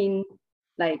writing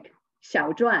like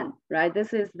小篆, right?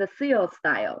 This is the seal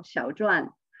style, 小篆.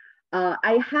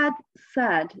 I had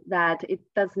said that it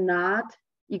does not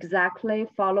exactly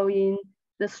following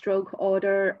the stroke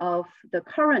order of the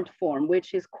current form,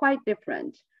 which is quite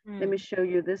different. Let me show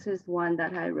you. This is one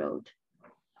that I wrote.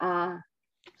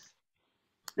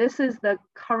 This is the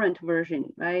current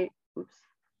version, right? Oops,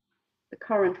 the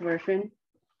current version.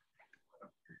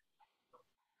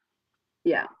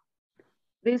 Yeah,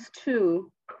 these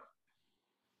two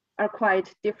are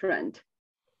quite different.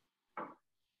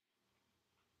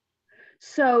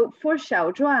 So for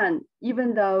小篆,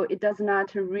 even though it does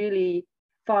not really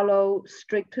follow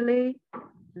strictly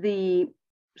the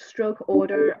stroke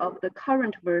order of the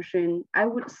current version, I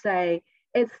would say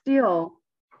it's still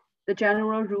the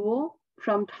general rule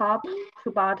from top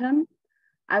to bottom.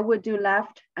 I would do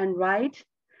left and right.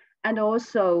 And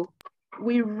also,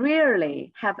 we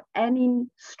rarely have any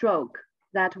stroke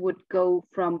that would go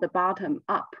from the bottom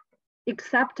up,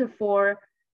 except for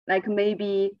like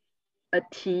maybe a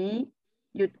T,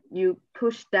 you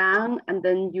push down and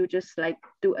then you just like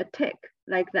do a tick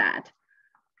like that.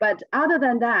 But other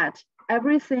than that,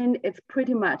 everything is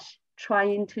pretty much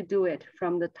trying to do it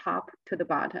from the top to the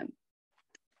bottom.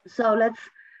 So let's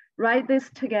write this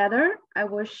together. I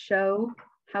will show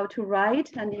how to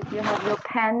write, and if you have your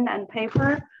pen and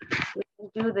paper, we can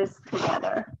do this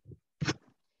together.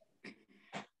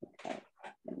 Okay.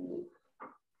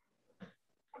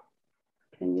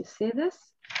 Can you see this?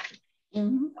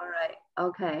 All right,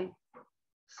 okay.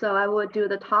 So I will do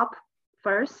the top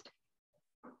first.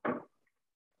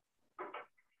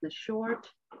 The short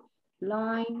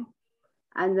line,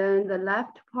 and then the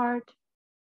left part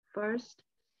first.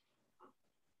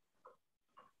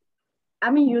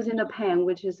 I'm using a pen,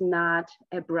 which is not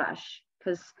a brush,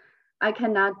 because I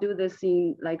cannot do this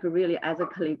in like really as a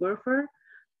calligrapher,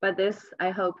 but this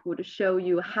I hope would show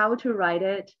you how to write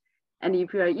it. And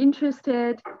if you're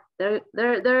interested,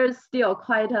 there's still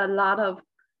quite a lot of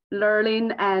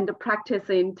learning and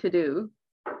practicing to do.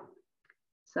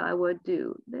 So I will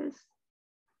do this.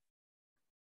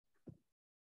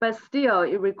 But still,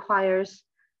 it requires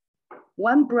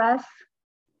one breath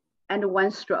and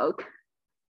one stroke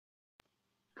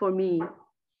for me.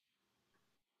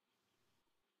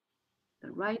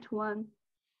 The right one,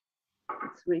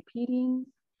 it's repeating.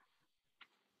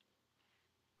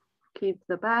 Keep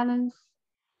the balance.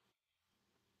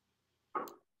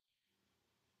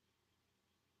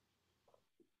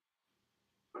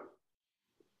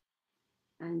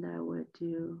 And I will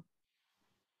do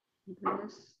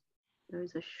this.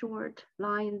 There's a short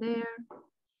line there,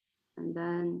 and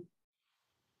then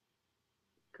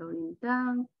going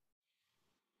down.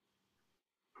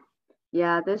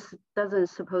 Yeah, this doesn't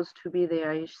supposed to be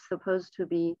there. It's supposed to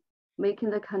be making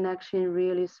the connection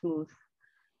really smooth.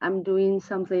 I'm doing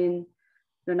something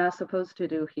you're not supposed to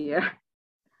do here.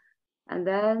 And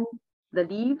then the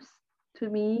leaves, to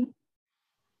me,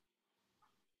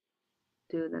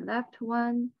 do the left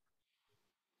one,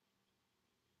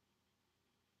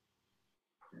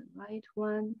 the right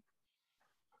one,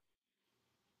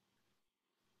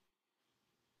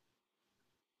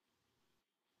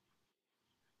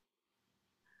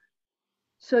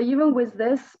 So even with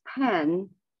this pen,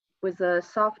 with a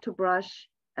soft brush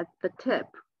at the tip,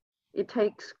 it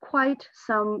takes quite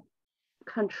some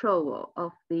control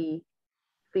of the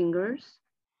fingers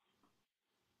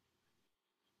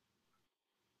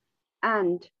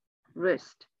and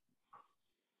wrist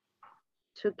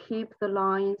to keep the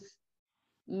lines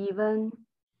even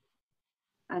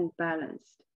and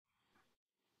balanced.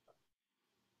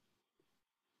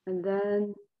 And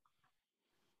then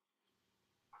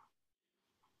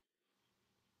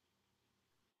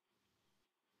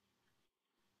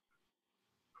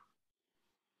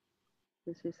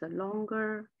this is a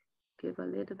longer, give a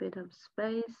little bit of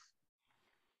space.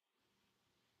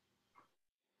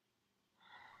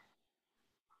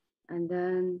 And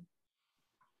then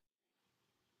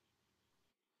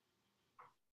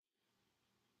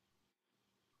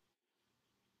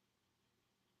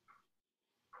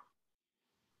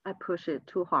I push it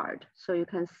too hard. So you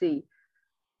can see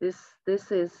this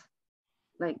is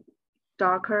like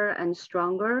darker and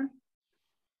stronger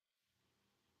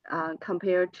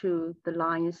compared to the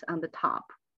lines on the top.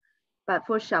 But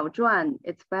for Xiaozhuan,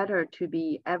 it's better to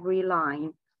be every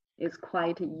line is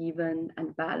quite even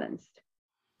and balanced.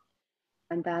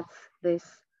 And that's this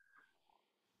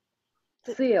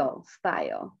seal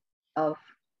style of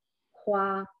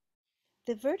Hua.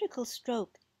 The vertical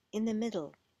stroke in the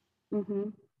middle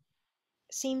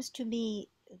seems to me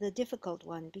the difficult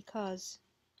one because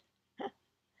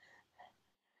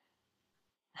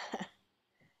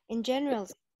in general,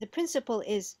 the principle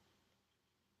is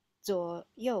左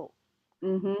右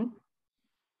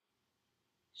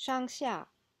上下,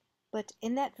 but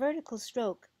in that vertical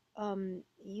stroke,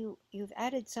 you've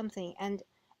added something. And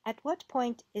at what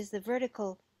point is the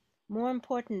vertical more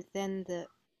important than the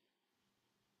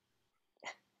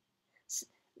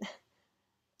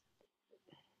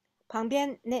旁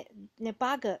边那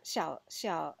八个小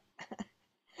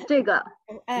这个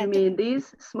you mean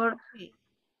these small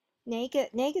哪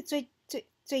个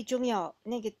最重要？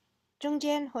那个中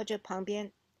间或者旁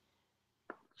边？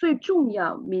最重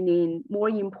要 meaning more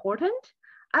important?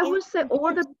 I would say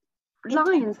all the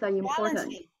lines are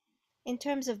important. In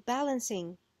terms of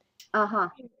balancing.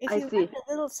 If I you see. write the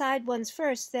little side ones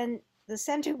first, then the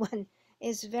center one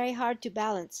is very hard to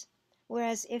balance.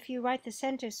 Whereas if you write the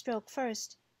center stroke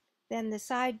first, then the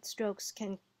side strokes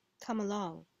can come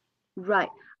along. Right.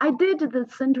 I did the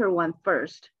center one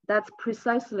first. That's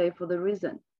precisely for the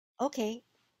reason. Okay.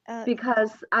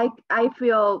 Because I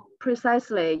feel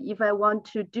precisely if I want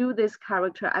to do this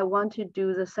character, I want to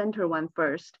do the center one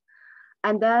first.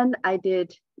 And then I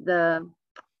did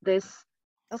this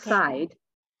side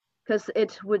because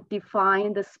it would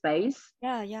define the space.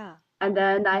 Yeah. And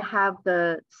then I have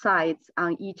the sides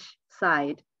on each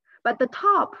side. But the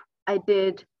top, I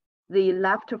did the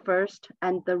left first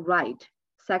and the right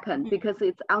second because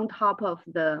it's on top of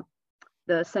the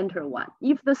center one.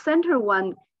 If the center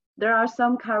one, there are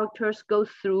some characters go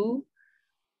through,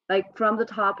 like from the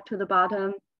top to the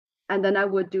bottom, and then I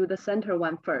would do the center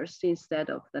one first instead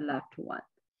of the left one.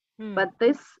 But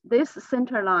this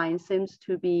center line seems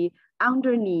to be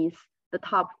underneath the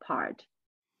top part.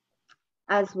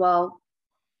 As well,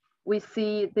 we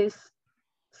see this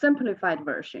simplified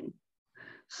version.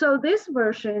 So this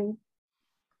version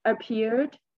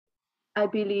appeared, I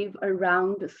believe,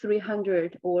 around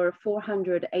 300 or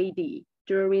 400 AD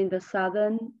during the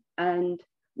southern and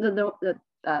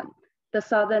the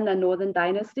southern and northern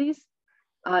dynasties.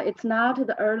 It's not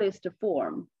the earliest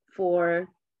form for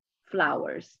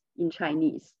flowers in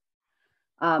Chinese.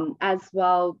 As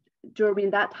well, during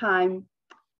that time,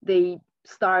 they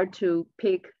start to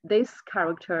pick this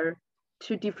character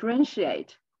to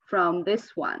differentiate from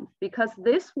this one, because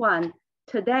this one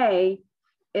today,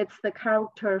 it's the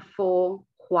character for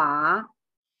Hua.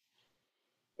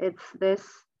 It's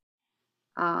this,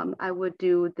 I would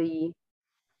do the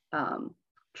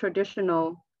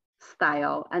traditional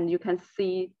style, and you can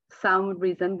see some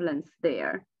resemblance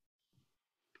there.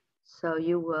 So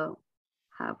you will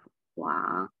have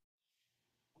Hua.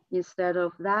 Instead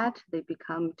of that, they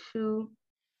become two.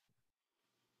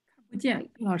 看不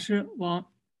见，老师往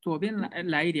左边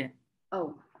来一点。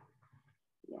Oh,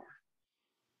 yeah.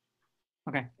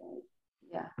 Okay.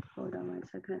 Yeah, hold on 1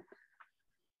 second.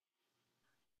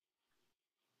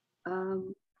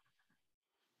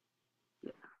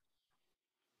 Yeah.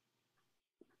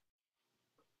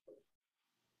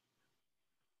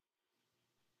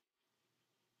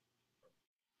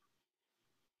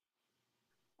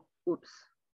 Oops,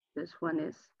 this one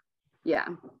is, yeah,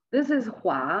 this is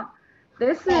Hua.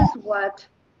 This is what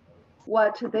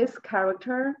this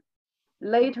character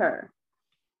later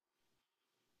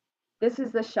this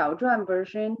is the 小篆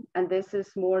version, and this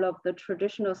is more of the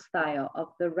traditional style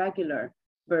of the regular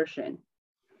version.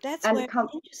 That's And where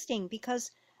it's interesting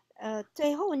because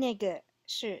最后那个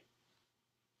是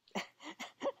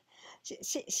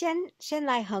先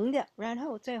来横的，然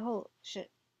后最后是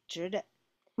直的。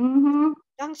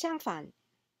刚相反。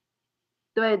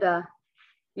对的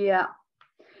Yeah.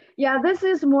 Yeah, this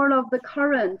is more of the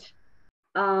current,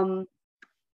 the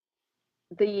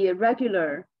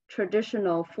regular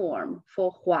traditional form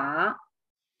for 华,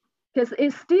 because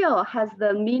it still has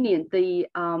the meaning,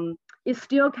 it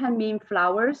still can mean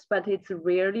flowers, but it's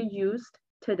rarely used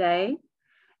today.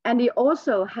 And it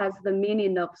also has the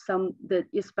meaning of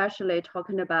especially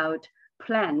talking about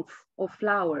plants or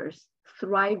flowers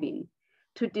thriving,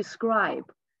 to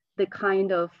describe the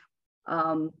kind of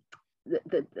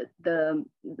the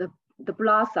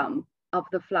blossom of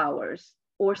the flowers,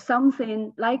 or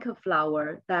something like a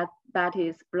flower that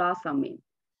is blossoming.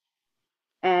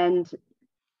 And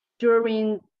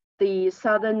during the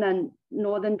southern and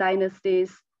northern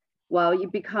dynasties, well,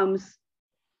 it becomes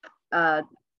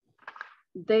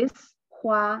this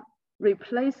花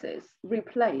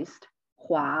replaced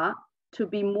华 to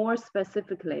be more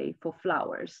specifically for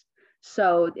flowers.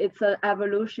 So it's an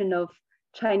evolution of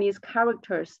Chinese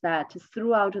characters that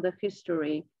throughout the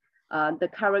history, the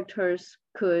characters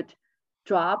could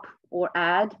drop or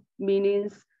add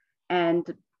meanings,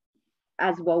 and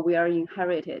as what we are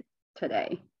inherited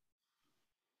today.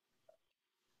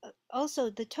 Also,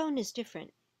 the tone is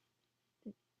different,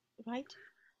 right?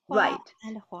 Right.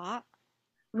 And 华.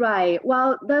 Right.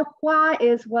 Well, the 花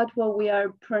is what we are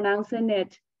pronouncing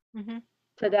it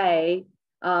today,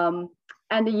 and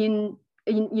in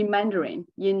Mandarin,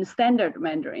 in standard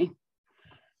Mandarin.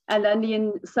 And then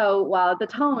the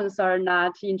tones are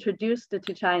not introduced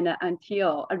to China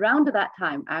until around that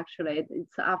time. Actually,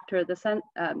 it's after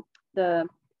the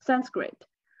Sanskrit,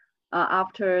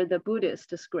 after the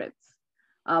Buddhist scripts.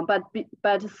 But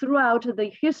throughout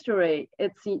the history,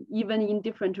 it's even in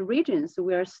different regions,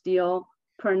 we are still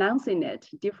pronouncing it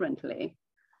differently.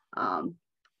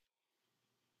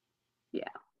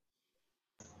 Yeah.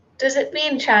 Does it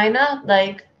mean China,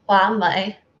 like 华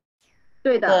美?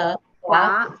 对的,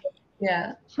 华.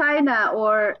 Yeah. China,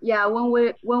 or yeah, when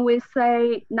we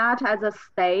say not as a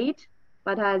state,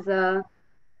 but as a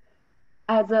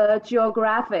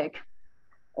geographic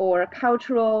or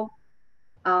cultural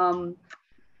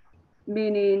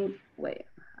meaning. Wait,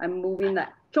 I'm moving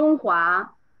that. 中华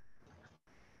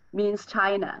means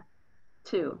China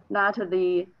too, not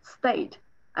the state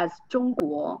as 中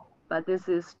国, but this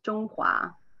is 中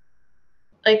华.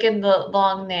 Like in the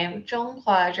long name, 中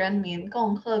华人民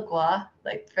共和国,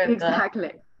 like for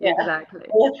exactly. Yeah.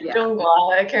 Yeah. 中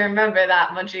国, I can remember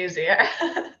that much easier.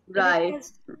 Right.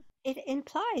 It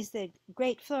implies the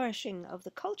great flourishing of the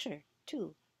culture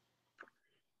too.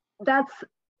 That's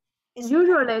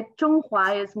usually 中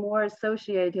华 is more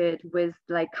associated with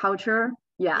like culture.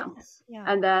 Yeah. Yes, yeah.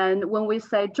 And then when we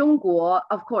say 中国,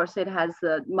 of course, it has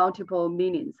multiple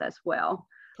meanings as well.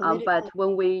 But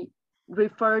when we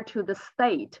refer to the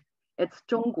state, it's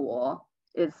中国,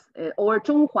 or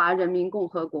中华人民共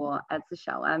和国, as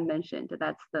Xiaoan mentioned.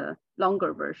 That's the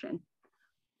longer version.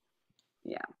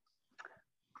 Yeah.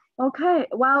 Okay,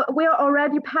 well, we're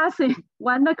already passing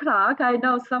 1 o'clock. I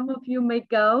know some of you may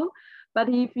go, but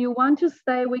if you want to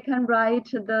stay, we can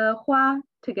write the 花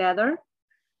together,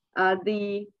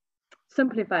 the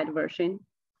simplified version.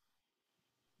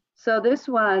 So this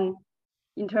one,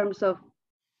 in terms of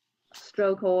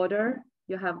stroke order,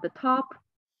 you have the top,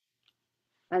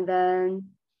 and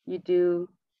then you do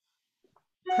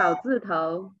草字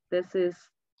头. This is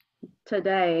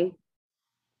today,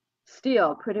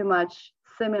 still pretty much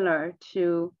similar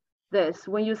to this.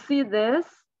 When you see this,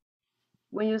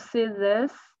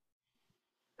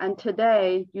 and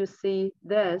today you see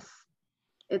this,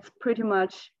 it's pretty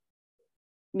much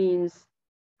means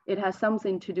it has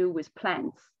something to do with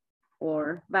plants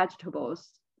or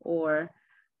vegetables or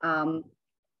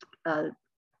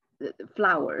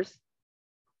flowers.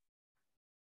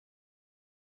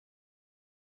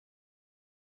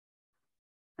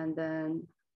 And then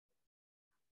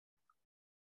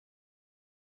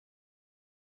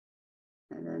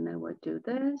I would do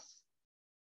this.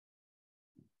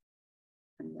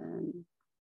 And then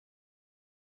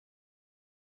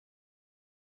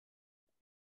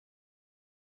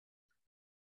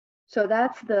so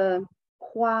that's the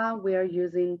花 we're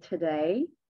using today.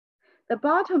 The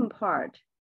bottom part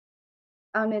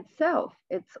on itself,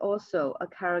 it's also a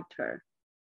character.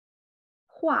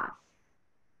 画.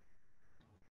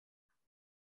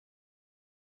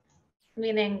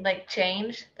 Meaning like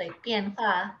change, like 变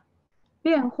化.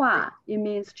变化, it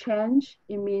means change,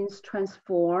 it means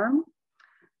transform.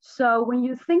 So when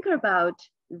you think about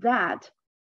that,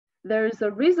 there's a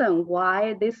reason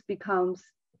why this becomes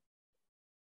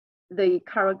the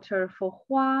character for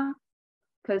花,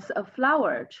 because a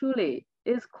flower truly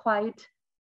is quite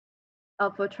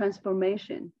of a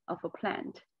transformation of a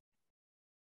plant.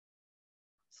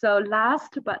 So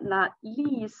last but not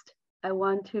least, I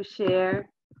want to share,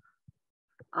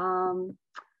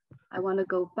 I want to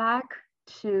go back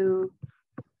to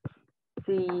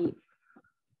the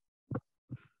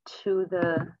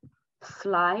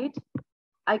slide.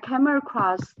 I came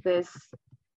across this,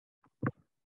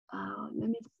 let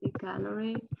me see,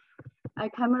 gallery. I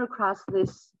came across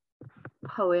this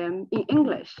poem in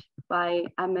English by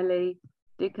Emily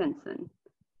Dickinson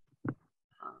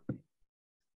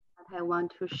that I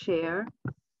want to share.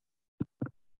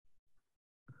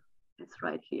 It's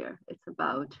right here. It's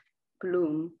about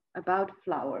bloom, about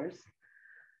flowers.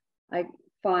 I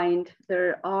find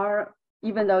there are,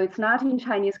 even though it's not in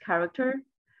Chinese character,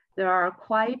 there are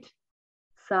quite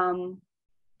some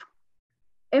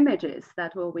images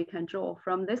that we can draw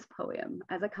from this poem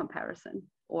as a comparison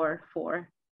or for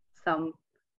some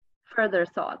further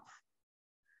thoughts.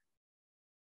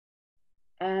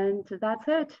 And that's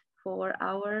it for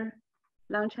our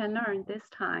Lunch and Learn this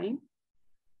time.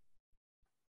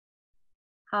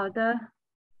 好的.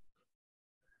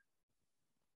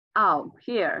 Oh,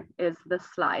 here is the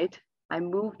slide. I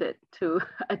moved it to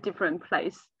a different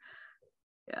place.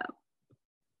 Yeah.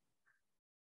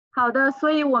 好的，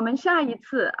所以我们下一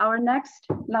次 our next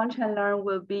Lunch and Learn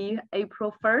will be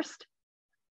April 1st.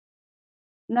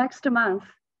 Next month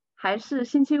还是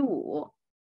星期五。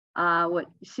我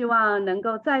希望能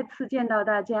够再次见到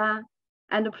大家。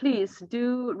And please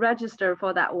do register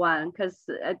for that one, because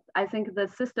I think the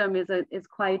system is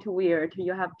quite weird.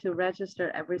 You have to register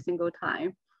every single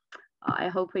time. I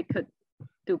hope we could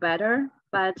do better.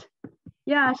 But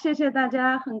yeah, 谢谢大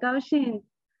家，很高兴。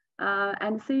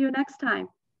And see you next time.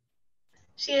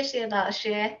 谢谢老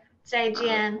师，再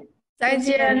见。再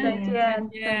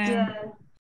见。